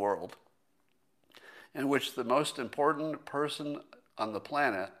situation in the world, in which the most important person on the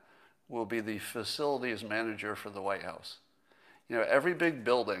planet will be the facilities manager for the White House. Every big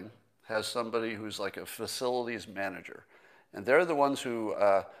building has somebody who's like a facilities manager. And they're the ones who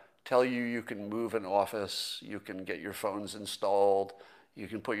tell you can move an office, you can get your phones installed, you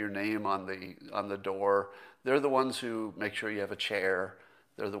can put your name on the door. They're the ones who make sure you have a chair.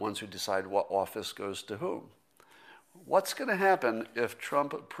 They're the ones who decide what office goes to whom. What's going to happen if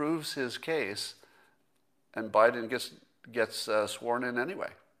Trump proves his case and Biden gets sworn in anyway?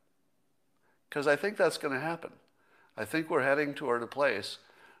 Because I think that's going to happen. I think we're heading toward a place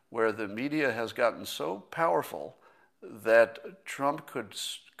where the media has gotten so powerful that Trump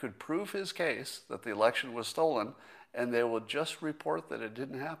could prove his case that the election was stolen, and they will just report that it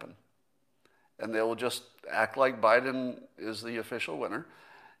didn't happen. And they will just act like Biden is the official winner.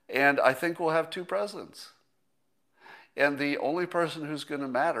 And I think we'll have two presidents. And the only person who's going to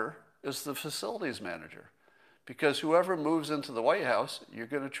matter is the facilities manager. Because whoever moves into the White House, you're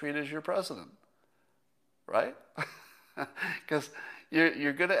going to treat as your president. Right? Because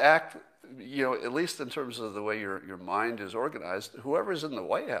you're going to act, at least in terms of the way your mind is organized, whoever's in the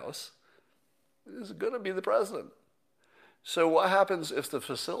White House is going to be the president. So what happens if the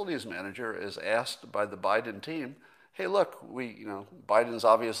facilities manager is asked by the Biden team, hey, look, Biden's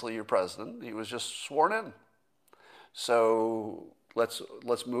obviously your president. He was just sworn in. So let's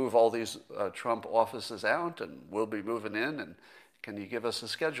move all these Trump offices out, and we'll be moving in, and can you give us a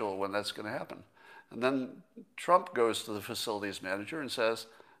schedule when that's going to happen? And then Trump goes to the facilities manager and says,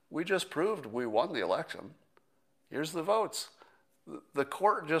 we just proved we won the election. Here's the votes. The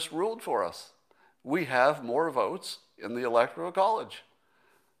court just ruled for us. We have more votes in the Electoral College.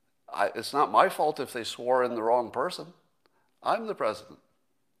 It's not my fault if they swore in the wrong person. I'm the president.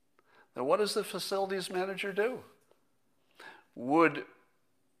 Then what does the facilities manager do? Would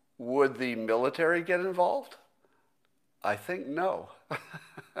the military get involved? I think no.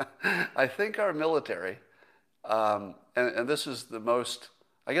 I think our military, and this is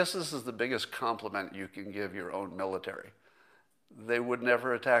this is the biggest compliment you can give your own military. They would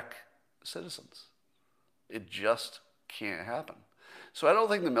never attack citizens. It just can't happen. So I don't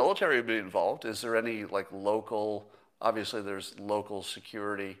think the military would be involved. Is there any local, obviously there's local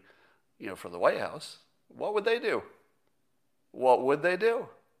security, for the White House. What would they do? What would they do?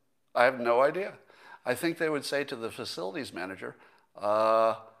 I have no idea. I think they would say to the facilities manager,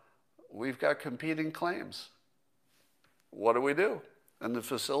 we've got competing claims. What do we do? And the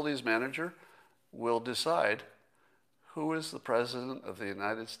facilities manager will decide who is the president of the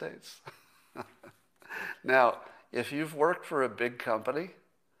United States. Now, if you've worked for a big company,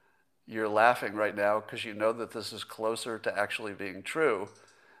 you're laughing right now because you know that this is closer to actually being true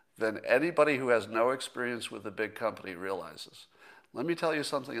than anybody who has no experience with a big company realizes. Let me tell you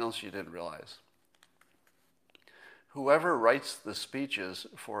something else you didn't realize. Whoever writes the speeches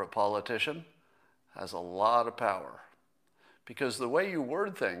for a politician has a lot of power. Because the way you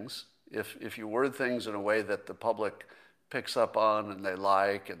word things, if you word things in a way that the public picks up on and they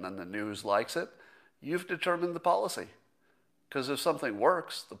like, and then the news likes it, you've determined the policy. Because if something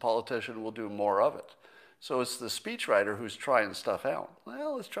works, the politician will do more of it. So it's the speechwriter who's trying stuff out.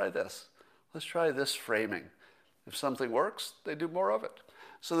 Well, let's try this. Let's try this framing. If something works, they do more of it.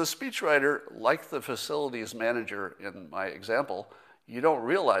 So the speechwriter, like the facilities manager in my example, you don't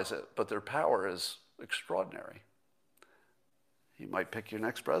realize it, but their power is extraordinary. He might pick your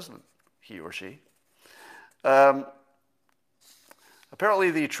next president, he or she. Apparently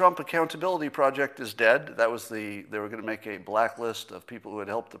the Trump Accountability Project is dead. They were going to make a blacklist of people who had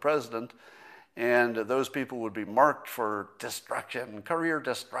helped the president, and those people would be marked for destruction, career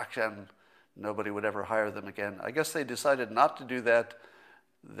destruction. Nobody would ever hire them again. I guess they decided not to do that.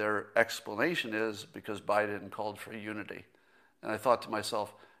 Their explanation is because Biden called for unity. And I thought to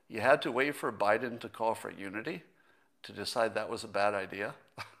myself, you had to wait for Biden to call for unity to decide that was a bad idea?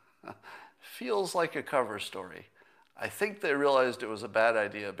 Feels like a cover story. I think they realized it was a bad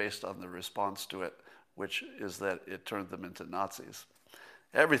idea based on the response to it, which is that it turned them into Nazis.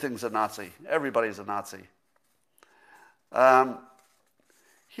 Everything's a Nazi. Everybody's a Nazi.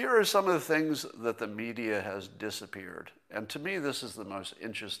 Here are some of the things that the media has disappeared. And to me, this is the most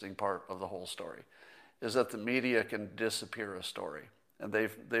interesting part of the whole story, is that the media can disappear a story. And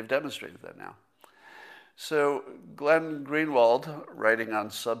they've demonstrated that now. So Glenn Greenwald, writing on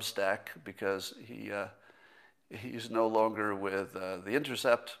Substack, because he's no longer with The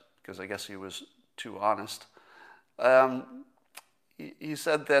Intercept, because I guess he was too honest, he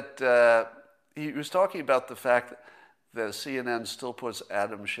said that he was talking about the fact that CNN still puts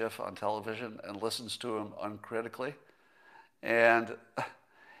Adam Schiff on television and listens to him uncritically. And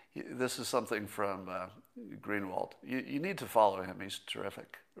this is something from Greenwald. You need to follow him. He's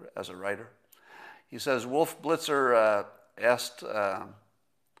terrific as a writer. He says, Wolf Blitzer asked,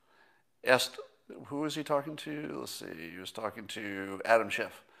 who was he talking to? Let's see, he was talking to Adam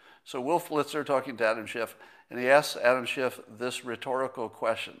Schiff. So Wolf Blitzer talking to Adam Schiff, and he asks Adam Schiff this rhetorical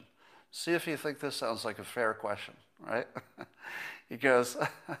question. See if you think this sounds like a fair question, right? He goes,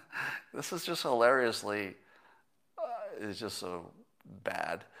 this is just hilariously, it's just so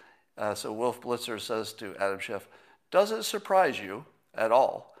bad. So Wolf Blitzer says to Adam Schiff, does it surprise you at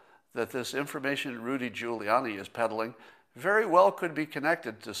all that this information Rudy Giuliani is peddling very well could be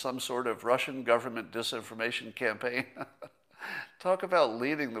connected to some sort of Russian government disinformation campaign. Talk about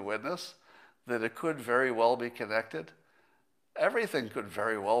leading the witness, that it could very well be connected. Everything could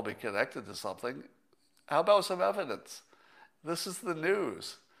very well be connected to something. How about some evidence? This is the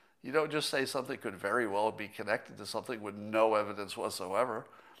news. You don't just say something could very well be connected to something with no evidence whatsoever.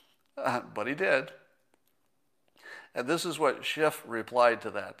 But he did. And this is what Schiff replied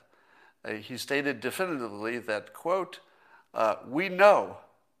to that. He stated definitively that, quote, we know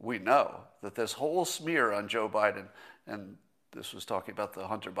that this whole smear on Joe Biden, and this was talking about the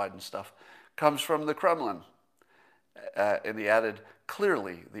Hunter Biden stuff, comes from the Kremlin. And he added,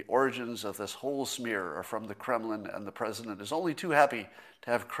 clearly, the origins of this whole smear are from the Kremlin, and the president is only too happy to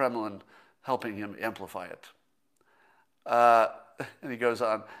have Kremlin helping him amplify it. And he goes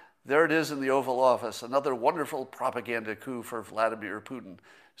on, there it is in the Oval Office, another wonderful propaganda coup for Vladimir Putin,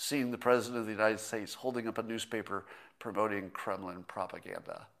 seeing the president of the United States holding up a newspaper promoting Kremlin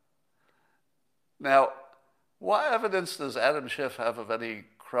propaganda. Now, what evidence does Adam Schiff have of any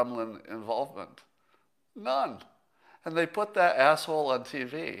Kremlin involvement? None. And they put that asshole on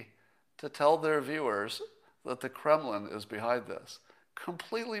TV to tell their viewers that the Kremlin is behind this.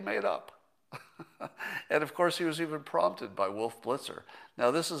 Completely made up. And of course, he was even prompted by Wolf Blitzer. Now,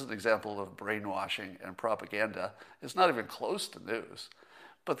 this is an example of brainwashing and propaganda. It's not even close to news.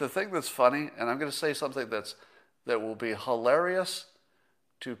 But the thing that's funny, and I'm going to say something that will be hilarious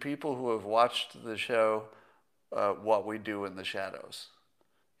to people who have watched the show, What We Do in the Shadows.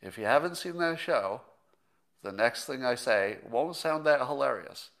 If you haven't seen that show, the next thing I say won't sound that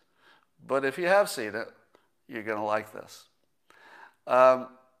hilarious. But if you have seen it, you're going to like this.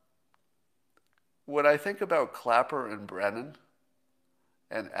 When I think about Clapper and Brennan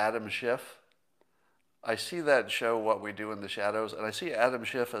and Adam Schiff, I see that show, What We Do in the Shadows, and I see Adam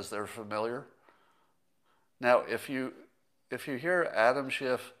Schiff as their familiar. Now, if you hear Adam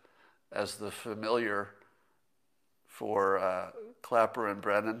Schiff as the familiar for Clapper and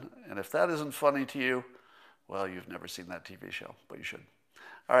Brennan, and if that isn't funny to you, well, you've never seen that TV show, but you should.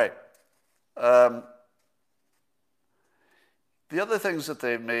 All right. The other things that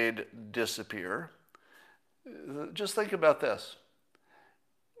they've made disappear, just think about this.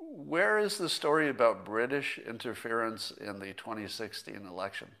 Where is the story about British interference in the 2016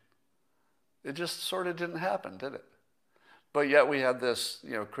 election? It just sort of didn't happen, did it? But yet we had this,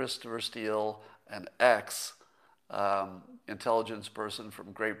 Christopher Steele, an ex intelligence person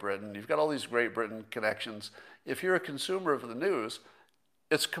from Great Britain. You've got all these Great Britain connections. If you're a consumer of the news,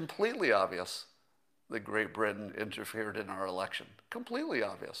 it's completely obvious that Great Britain interfered in our election. Completely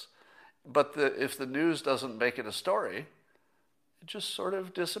obvious. But if the news doesn't make it a story, it just sort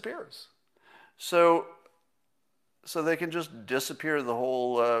of disappears. So they can just disappear the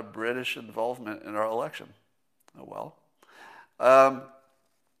whole British involvement in our election. Oh, well.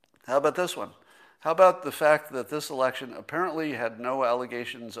 How about this one? How about the fact that this election apparently had no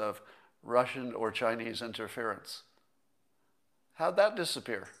allegations of Russian or Chinese interference? How'd that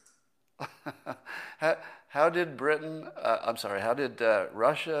disappear? How did Russia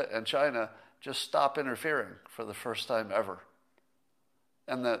and China just stop interfering for the first time ever?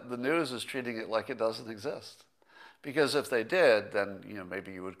 And the news is treating it like it doesn't exist. Because if they did, then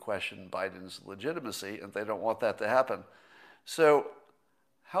maybe you would question Biden's legitimacy, and they don't want that to happen. So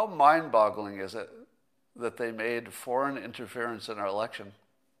how mind-boggling is it that they made foreign interference in our election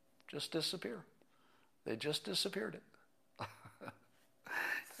just disappear? They just disappeared it.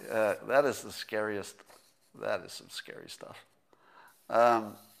 That is the scariest. That is some scary stuff.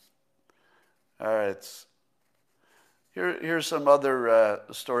 All right. Here's some other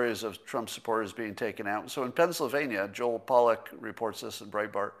stories of Trump supporters being taken out. So in Pennsylvania, Joel Pollack reports this in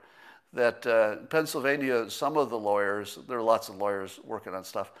Breitbart, that in Pennsylvania, some of the lawyers, there are lots of lawyers working on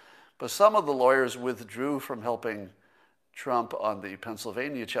stuff, but some of the lawyers withdrew from helping Trump on the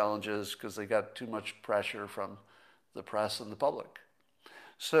Pennsylvania challenges because they got too much pressure from the press and the public.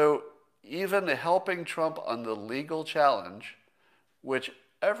 So even helping Trump on the legal challenge, which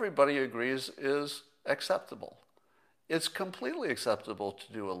everybody agrees is acceptable. It's completely acceptable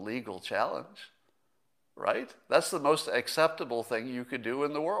to do a legal challenge, right? That's the most acceptable thing you could do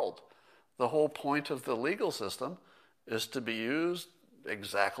in the world. The whole point of the legal system is to be used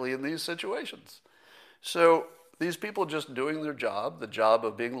exactly in these situations. So these people just doing their job, the job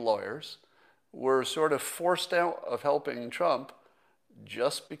of being lawyers, were sort of forced out of helping Trump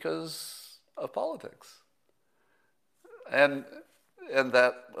just because of politics. And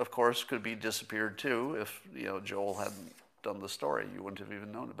that, of course, could be disappeared too if Joel hadn't done the story. You wouldn't have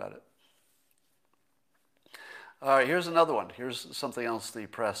even known about it. All right, here's another one. Here's something else the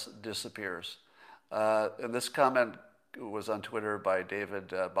press disappears. And this comment was on Twitter by David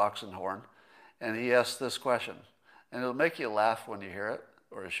Boxenhorn, and he asked this question. And it'll make you laugh when you hear it,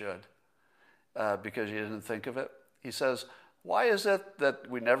 or it should, because you didn't think of it. He says, why is it that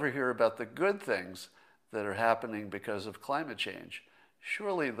we never hear about the good things that are happening because of climate change?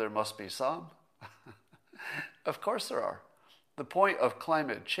 Surely there must be some. Of course there are. The point of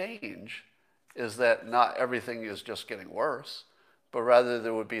climate change is that not everything is just getting worse, but rather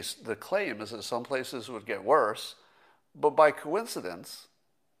there would be, the claim is that some places would get worse, but by coincidence,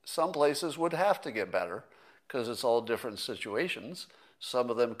 some places would have to get better because it's all different situations. Some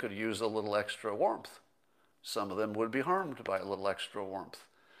of them could use a little extra warmth. Some of them would be harmed by a little extra warmth.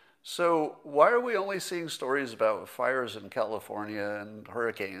 So why are we only seeing stories about fires in California and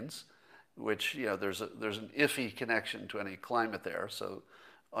hurricanes, which, you know, there's an iffy connection to any climate there, so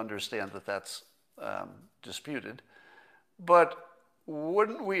understand that that's disputed. But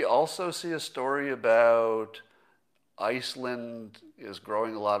wouldn't we also see a story about Iceland is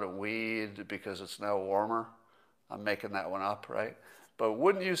growing a lot of weed because it's now warmer? I'm making that one up, right? But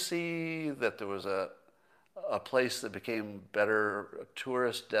wouldn't you see that there was a place that became better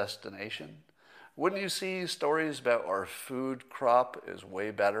tourist destination? Wouldn't you see stories about our food crop is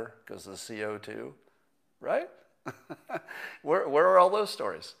way better because of the CO2, right? Where are all those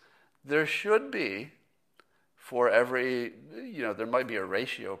stories? There should be, for every, you know, there might be a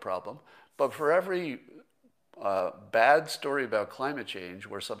ratio problem, but for every bad story about climate change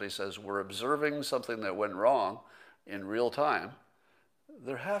where somebody says we're observing something that went wrong in real time,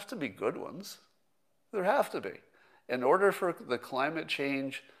 there have to be good ones. There have to be. In order for the climate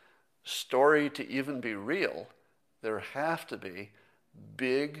change story to even be real, there have to be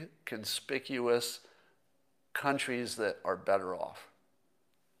big, conspicuous countries that are better off.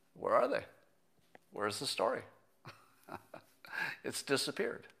 Where are they? Where's the story? It's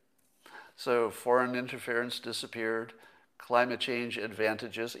disappeared. So foreign interference disappeared, climate change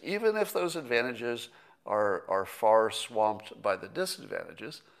advantages, even if those advantages are far swamped by the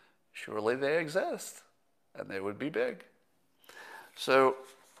disadvantages, surely they exist, and they would be big. So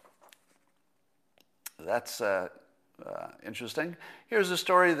that's interesting. Here's a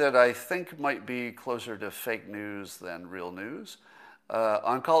story that I think might be closer to fake news than real news.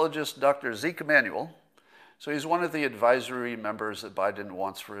 Oncologist Dr. Zeke Emanuel. So he's one of the advisory members that Biden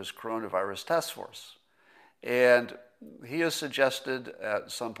wants for his coronavirus task force. And he has suggested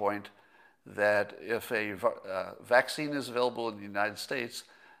at some point that if a vaccine is available in the United States,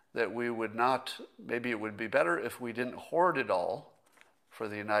 that we would not, maybe it would be better if we didn't hoard it all for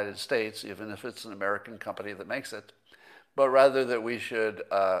the United States, even if it's an American company that makes it, but rather that we should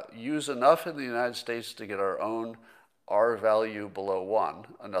use enough in the United States to get our own R value below 1.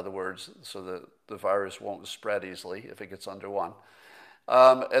 In other words, so that the virus won't spread easily if it gets under 1.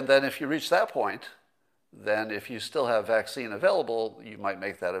 And then if you reach that point, then if you still have vaccine available, you might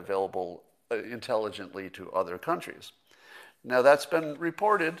make that available intelligently to other countries. Now that's been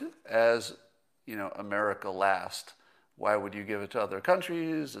reported as, you know, America last. Why would you give it to other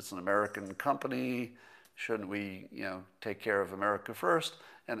countries? It's an American company. Shouldn't we, you know, take care of America first?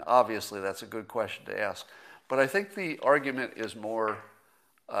 And obviously that's a good question to ask. But I think the argument is more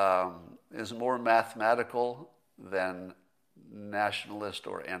mathematical than nationalist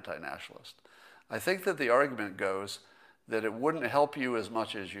or anti-nationalist. I think that the argument goes that it wouldn't help you as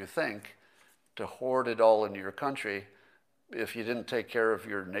much as you think to hoard it all in your country. If you didn't take care of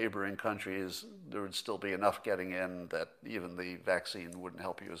your neighboring countries, there would still be enough getting in that even the vaccine wouldn't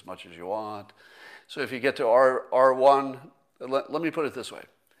help you as much as you want. So if you get to R1, let me put it this way.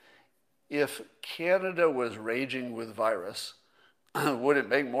 If Canada was raging with virus, would it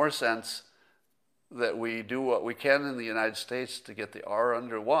make more sense that we do what we can in the United States to get the R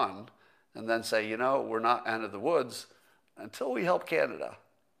under 1 and then say, you know, we're not out of the woods until we help Canada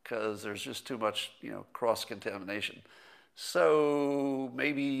because there's just too much, you know, cross-contamination. So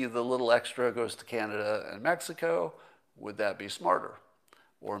maybe the little extra goes to Canada and Mexico. Would that be smarter?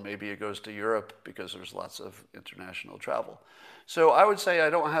 Or maybe it goes to Europe because there's lots of international travel. So I would say I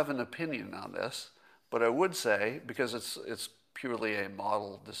don't have an opinion on this, but I would say, because it's purely a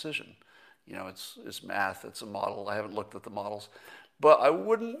model decision. You know, it's math, it's a model. I haven't looked at the models. But I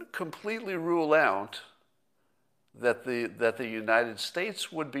wouldn't completely rule out that the United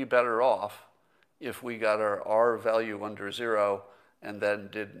States would be better off if we got our R value under 0 and then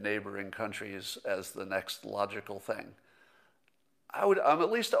did neighboring countries as the next logical thing. I'm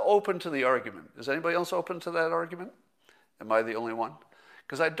at least open to the argument. Is anybody else open to that argument? Am I the only one?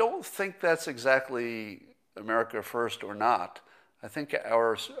 Because I don't think that's exactly America first or not. I think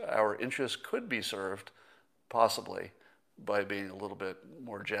our interests could be served possibly by being a little bit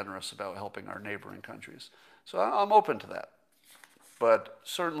more generous about helping our neighboring countries. So I'm open to that. But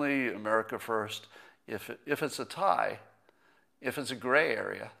certainly America first. If it's a tie, if it's a gray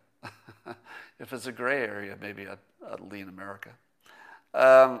area, if it's a gray area, maybe I'd lean America.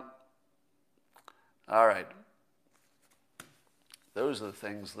 All right. Those are the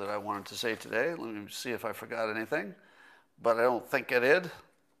things that I wanted to say today. Let me see if I forgot anything. But I don't think I did.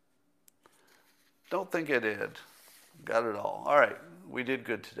 Don't think I did. Got it all. All right. We did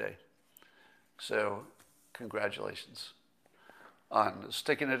good today. So congratulations on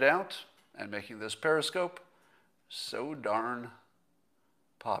sticking it out and making this Periscope so darn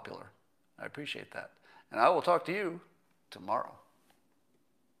popular. I appreciate that. And I will talk to you tomorrow.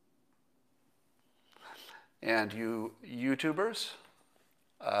 And you YouTubers,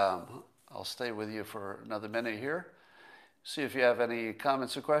 I'll stay with you for another minute here. See if you have any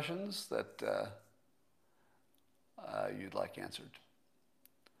comments or questions that you'd like answered.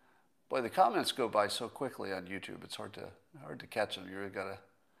 Boy, the comments go by so quickly on YouTube. It's hard to catch them. You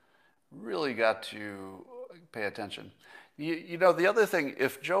really got to pay attention. You know, the other thing,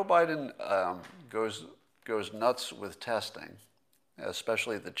 if Joe Biden goes nuts with testing,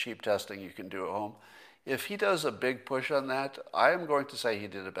 especially the cheap testing you can do at home, if he does a big push on that, I am going to say he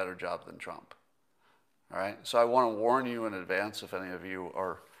did a better job than Trump. All right? So I want to warn you in advance, if any of you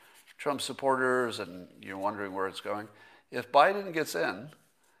are Trump supporters and you're wondering where it's going. If Biden gets in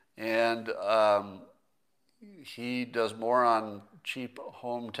and he does more on cheap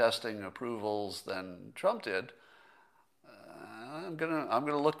home testing approvals than Trump did, I'm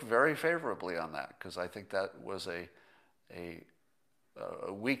gonna look very favorably on that, because I think that was a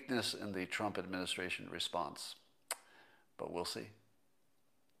weakness in the Trump administration response. But we'll see.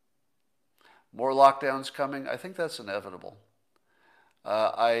 More lockdowns coming. I think that's inevitable.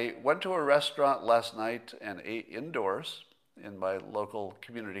 I went to a restaurant last night and ate indoors in my local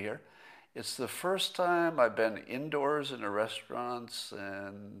community here. It's the first time I've been indoors in a restaurant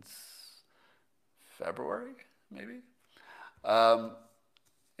since February, maybe. And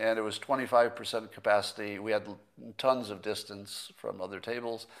it was 25% capacity. We had tons of distance from other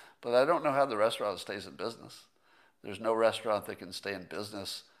tables, but I don't know how the restaurant stays in business. There's no restaurant that can stay in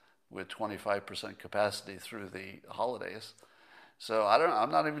business with 25% capacity through the holidays. So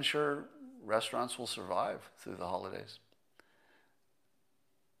I'm not even sure restaurants will survive through the holidays.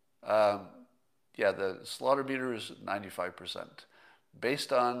 Yeah, the slaughter meter is 95%,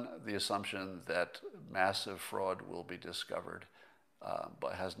 based on the assumption that massive fraud will be discovered,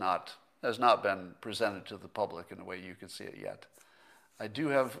 but has not been presented to the public in a way you can see it yet. I do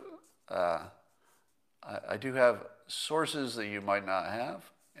have sources that you might not have,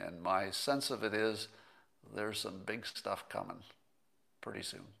 and my sense of it is there's some big stuff coming pretty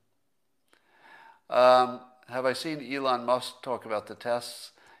soon. Have I seen Elon Musk talk about the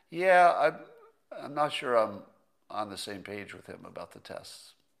tests? Yeah, I'm not sure I'm on the same page with him about the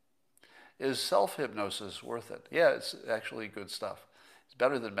tests. Is self-hypnosis worth it? Yeah, it's actually good stuff. It's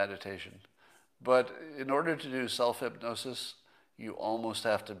better than meditation. But in order to do self-hypnosis, you almost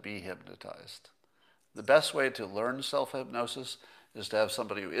have to be hypnotized. The best way to learn self-hypnosis is to have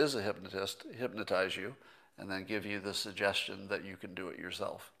somebody who is a hypnotist hypnotize you and then give you the suggestion that you can do it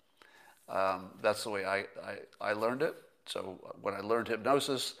yourself. That's the way I learned it. So when I learned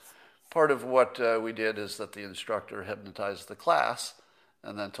hypnosis, part of what we did is that the instructor hypnotized the class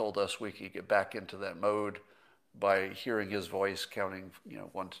and then told us we could get back into that mode by hearing his voice counting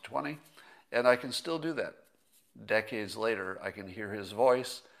 1 to 20. And I can still do that. Decades later, I can hear his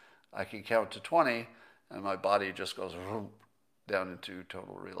voice, I can count to 20, and my body just goes down into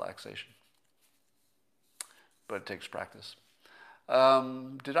total relaxation. But it takes practice.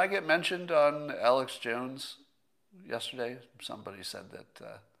 Did I get mentioned on Alex Jones yesterday? Somebody said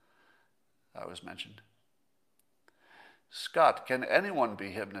that I was mentioned. Scott, can anyone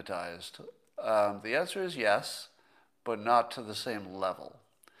be hypnotized? The answer is yes, but not to the same level.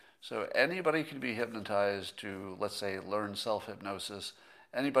 So anybody can be hypnotized to, let's say, learn self-hypnosis.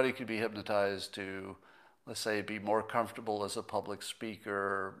 Anybody can be hypnotized to, let's say, be more comfortable as a public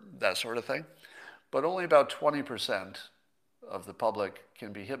speaker, that sort of thing. But only about 20% of the public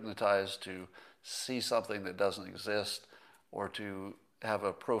can be hypnotized to see something that doesn't exist or to have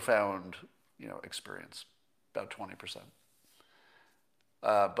a profound, experience. About 20%.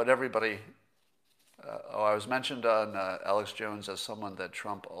 But everybody, I was mentioned on Alex Jones as someone that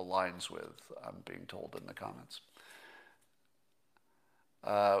Trump aligns with, I'm being told in the comments.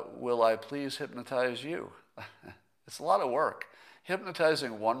 Will I please hypnotize you? It's a lot of work.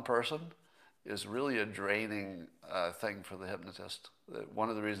 Hypnotizing one person is really a draining thing for the hypnotist. One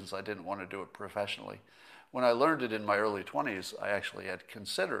of the reasons I didn't want to do it professionally. When I learned it in my early 20s, I actually had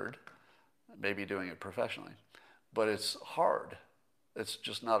considered maybe doing it professionally. But it's hard. It's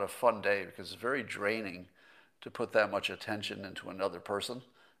just not a fun day because it's very draining to put that much attention into another person.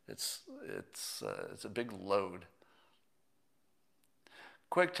 It's a big load.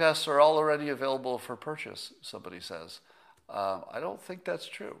 Quick tests are already available for purchase, somebody says. I don't think that's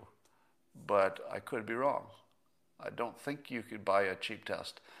true, but I could be wrong. I don't think you could buy a cheap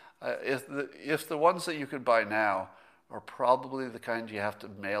test. If the ones that you could buy now are probably the kind you have to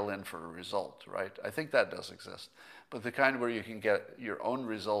mail in for a result, right? I think that does exist. But the kind where you can get your own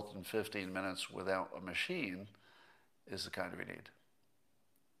result in 15 minutes without a machine is the kind we need.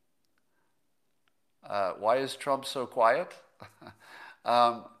 Why is Trump so quiet?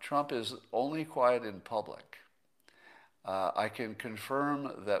 Trump is only quiet in public. I can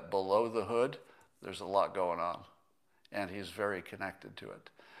confirm that below the hood, there's a lot going on, and he's very connected to it.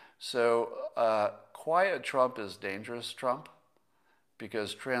 So quiet Trump is dangerous Trump,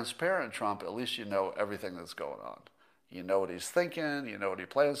 because transparent Trump, at least you know everything that's going on. You know what he's thinking, you know what he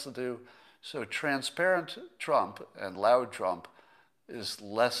plans to do. So transparent Trump and loud Trump is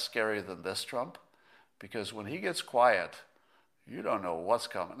less scary than this Trump, because when he gets quiet, you don't know what's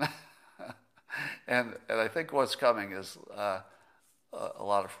coming. and I think what's coming is a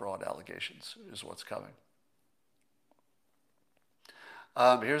lot of fraud allegations is what's coming.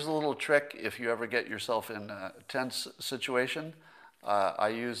 Here's a little trick if you ever get yourself in a tense situation. I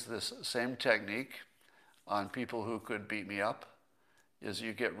use this same technique on people who could beat me up, is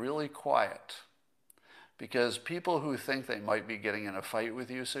you get really quiet. Because people who think they might be getting in a fight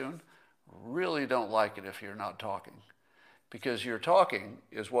with you soon really don't like it if you're not talking. Because your talking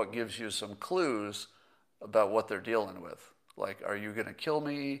is what gives you some clues about what they're dealing with. Like, are you going to kill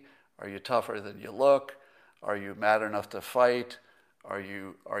me? Are you tougher than you look? Are you mad enough to fight? Are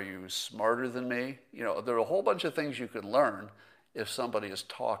you smarter than me? You know, there are a whole bunch of things you can learn if somebody is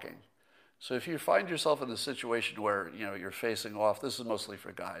talking. So if you find yourself in a situation where, you know, you're facing off, this is mostly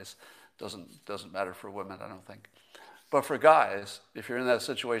for guys, doesn't matter for women, I don't think. But for guys, if you're in that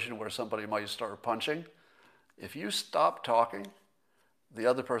situation where somebody might start punching, if you stop talking, the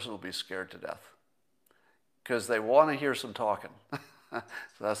other person will be scared to death because they want to hear some talking. So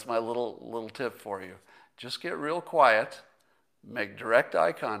that's my little tip for you. Just get real quiet, make direct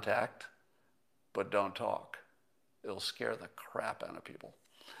eye contact, but don't talk. It'll scare the crap out of people.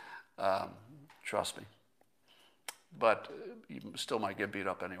 Trust me. But you still might get beat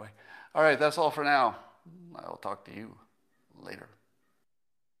up anyway. All right, that's all for now. I'll talk to you later.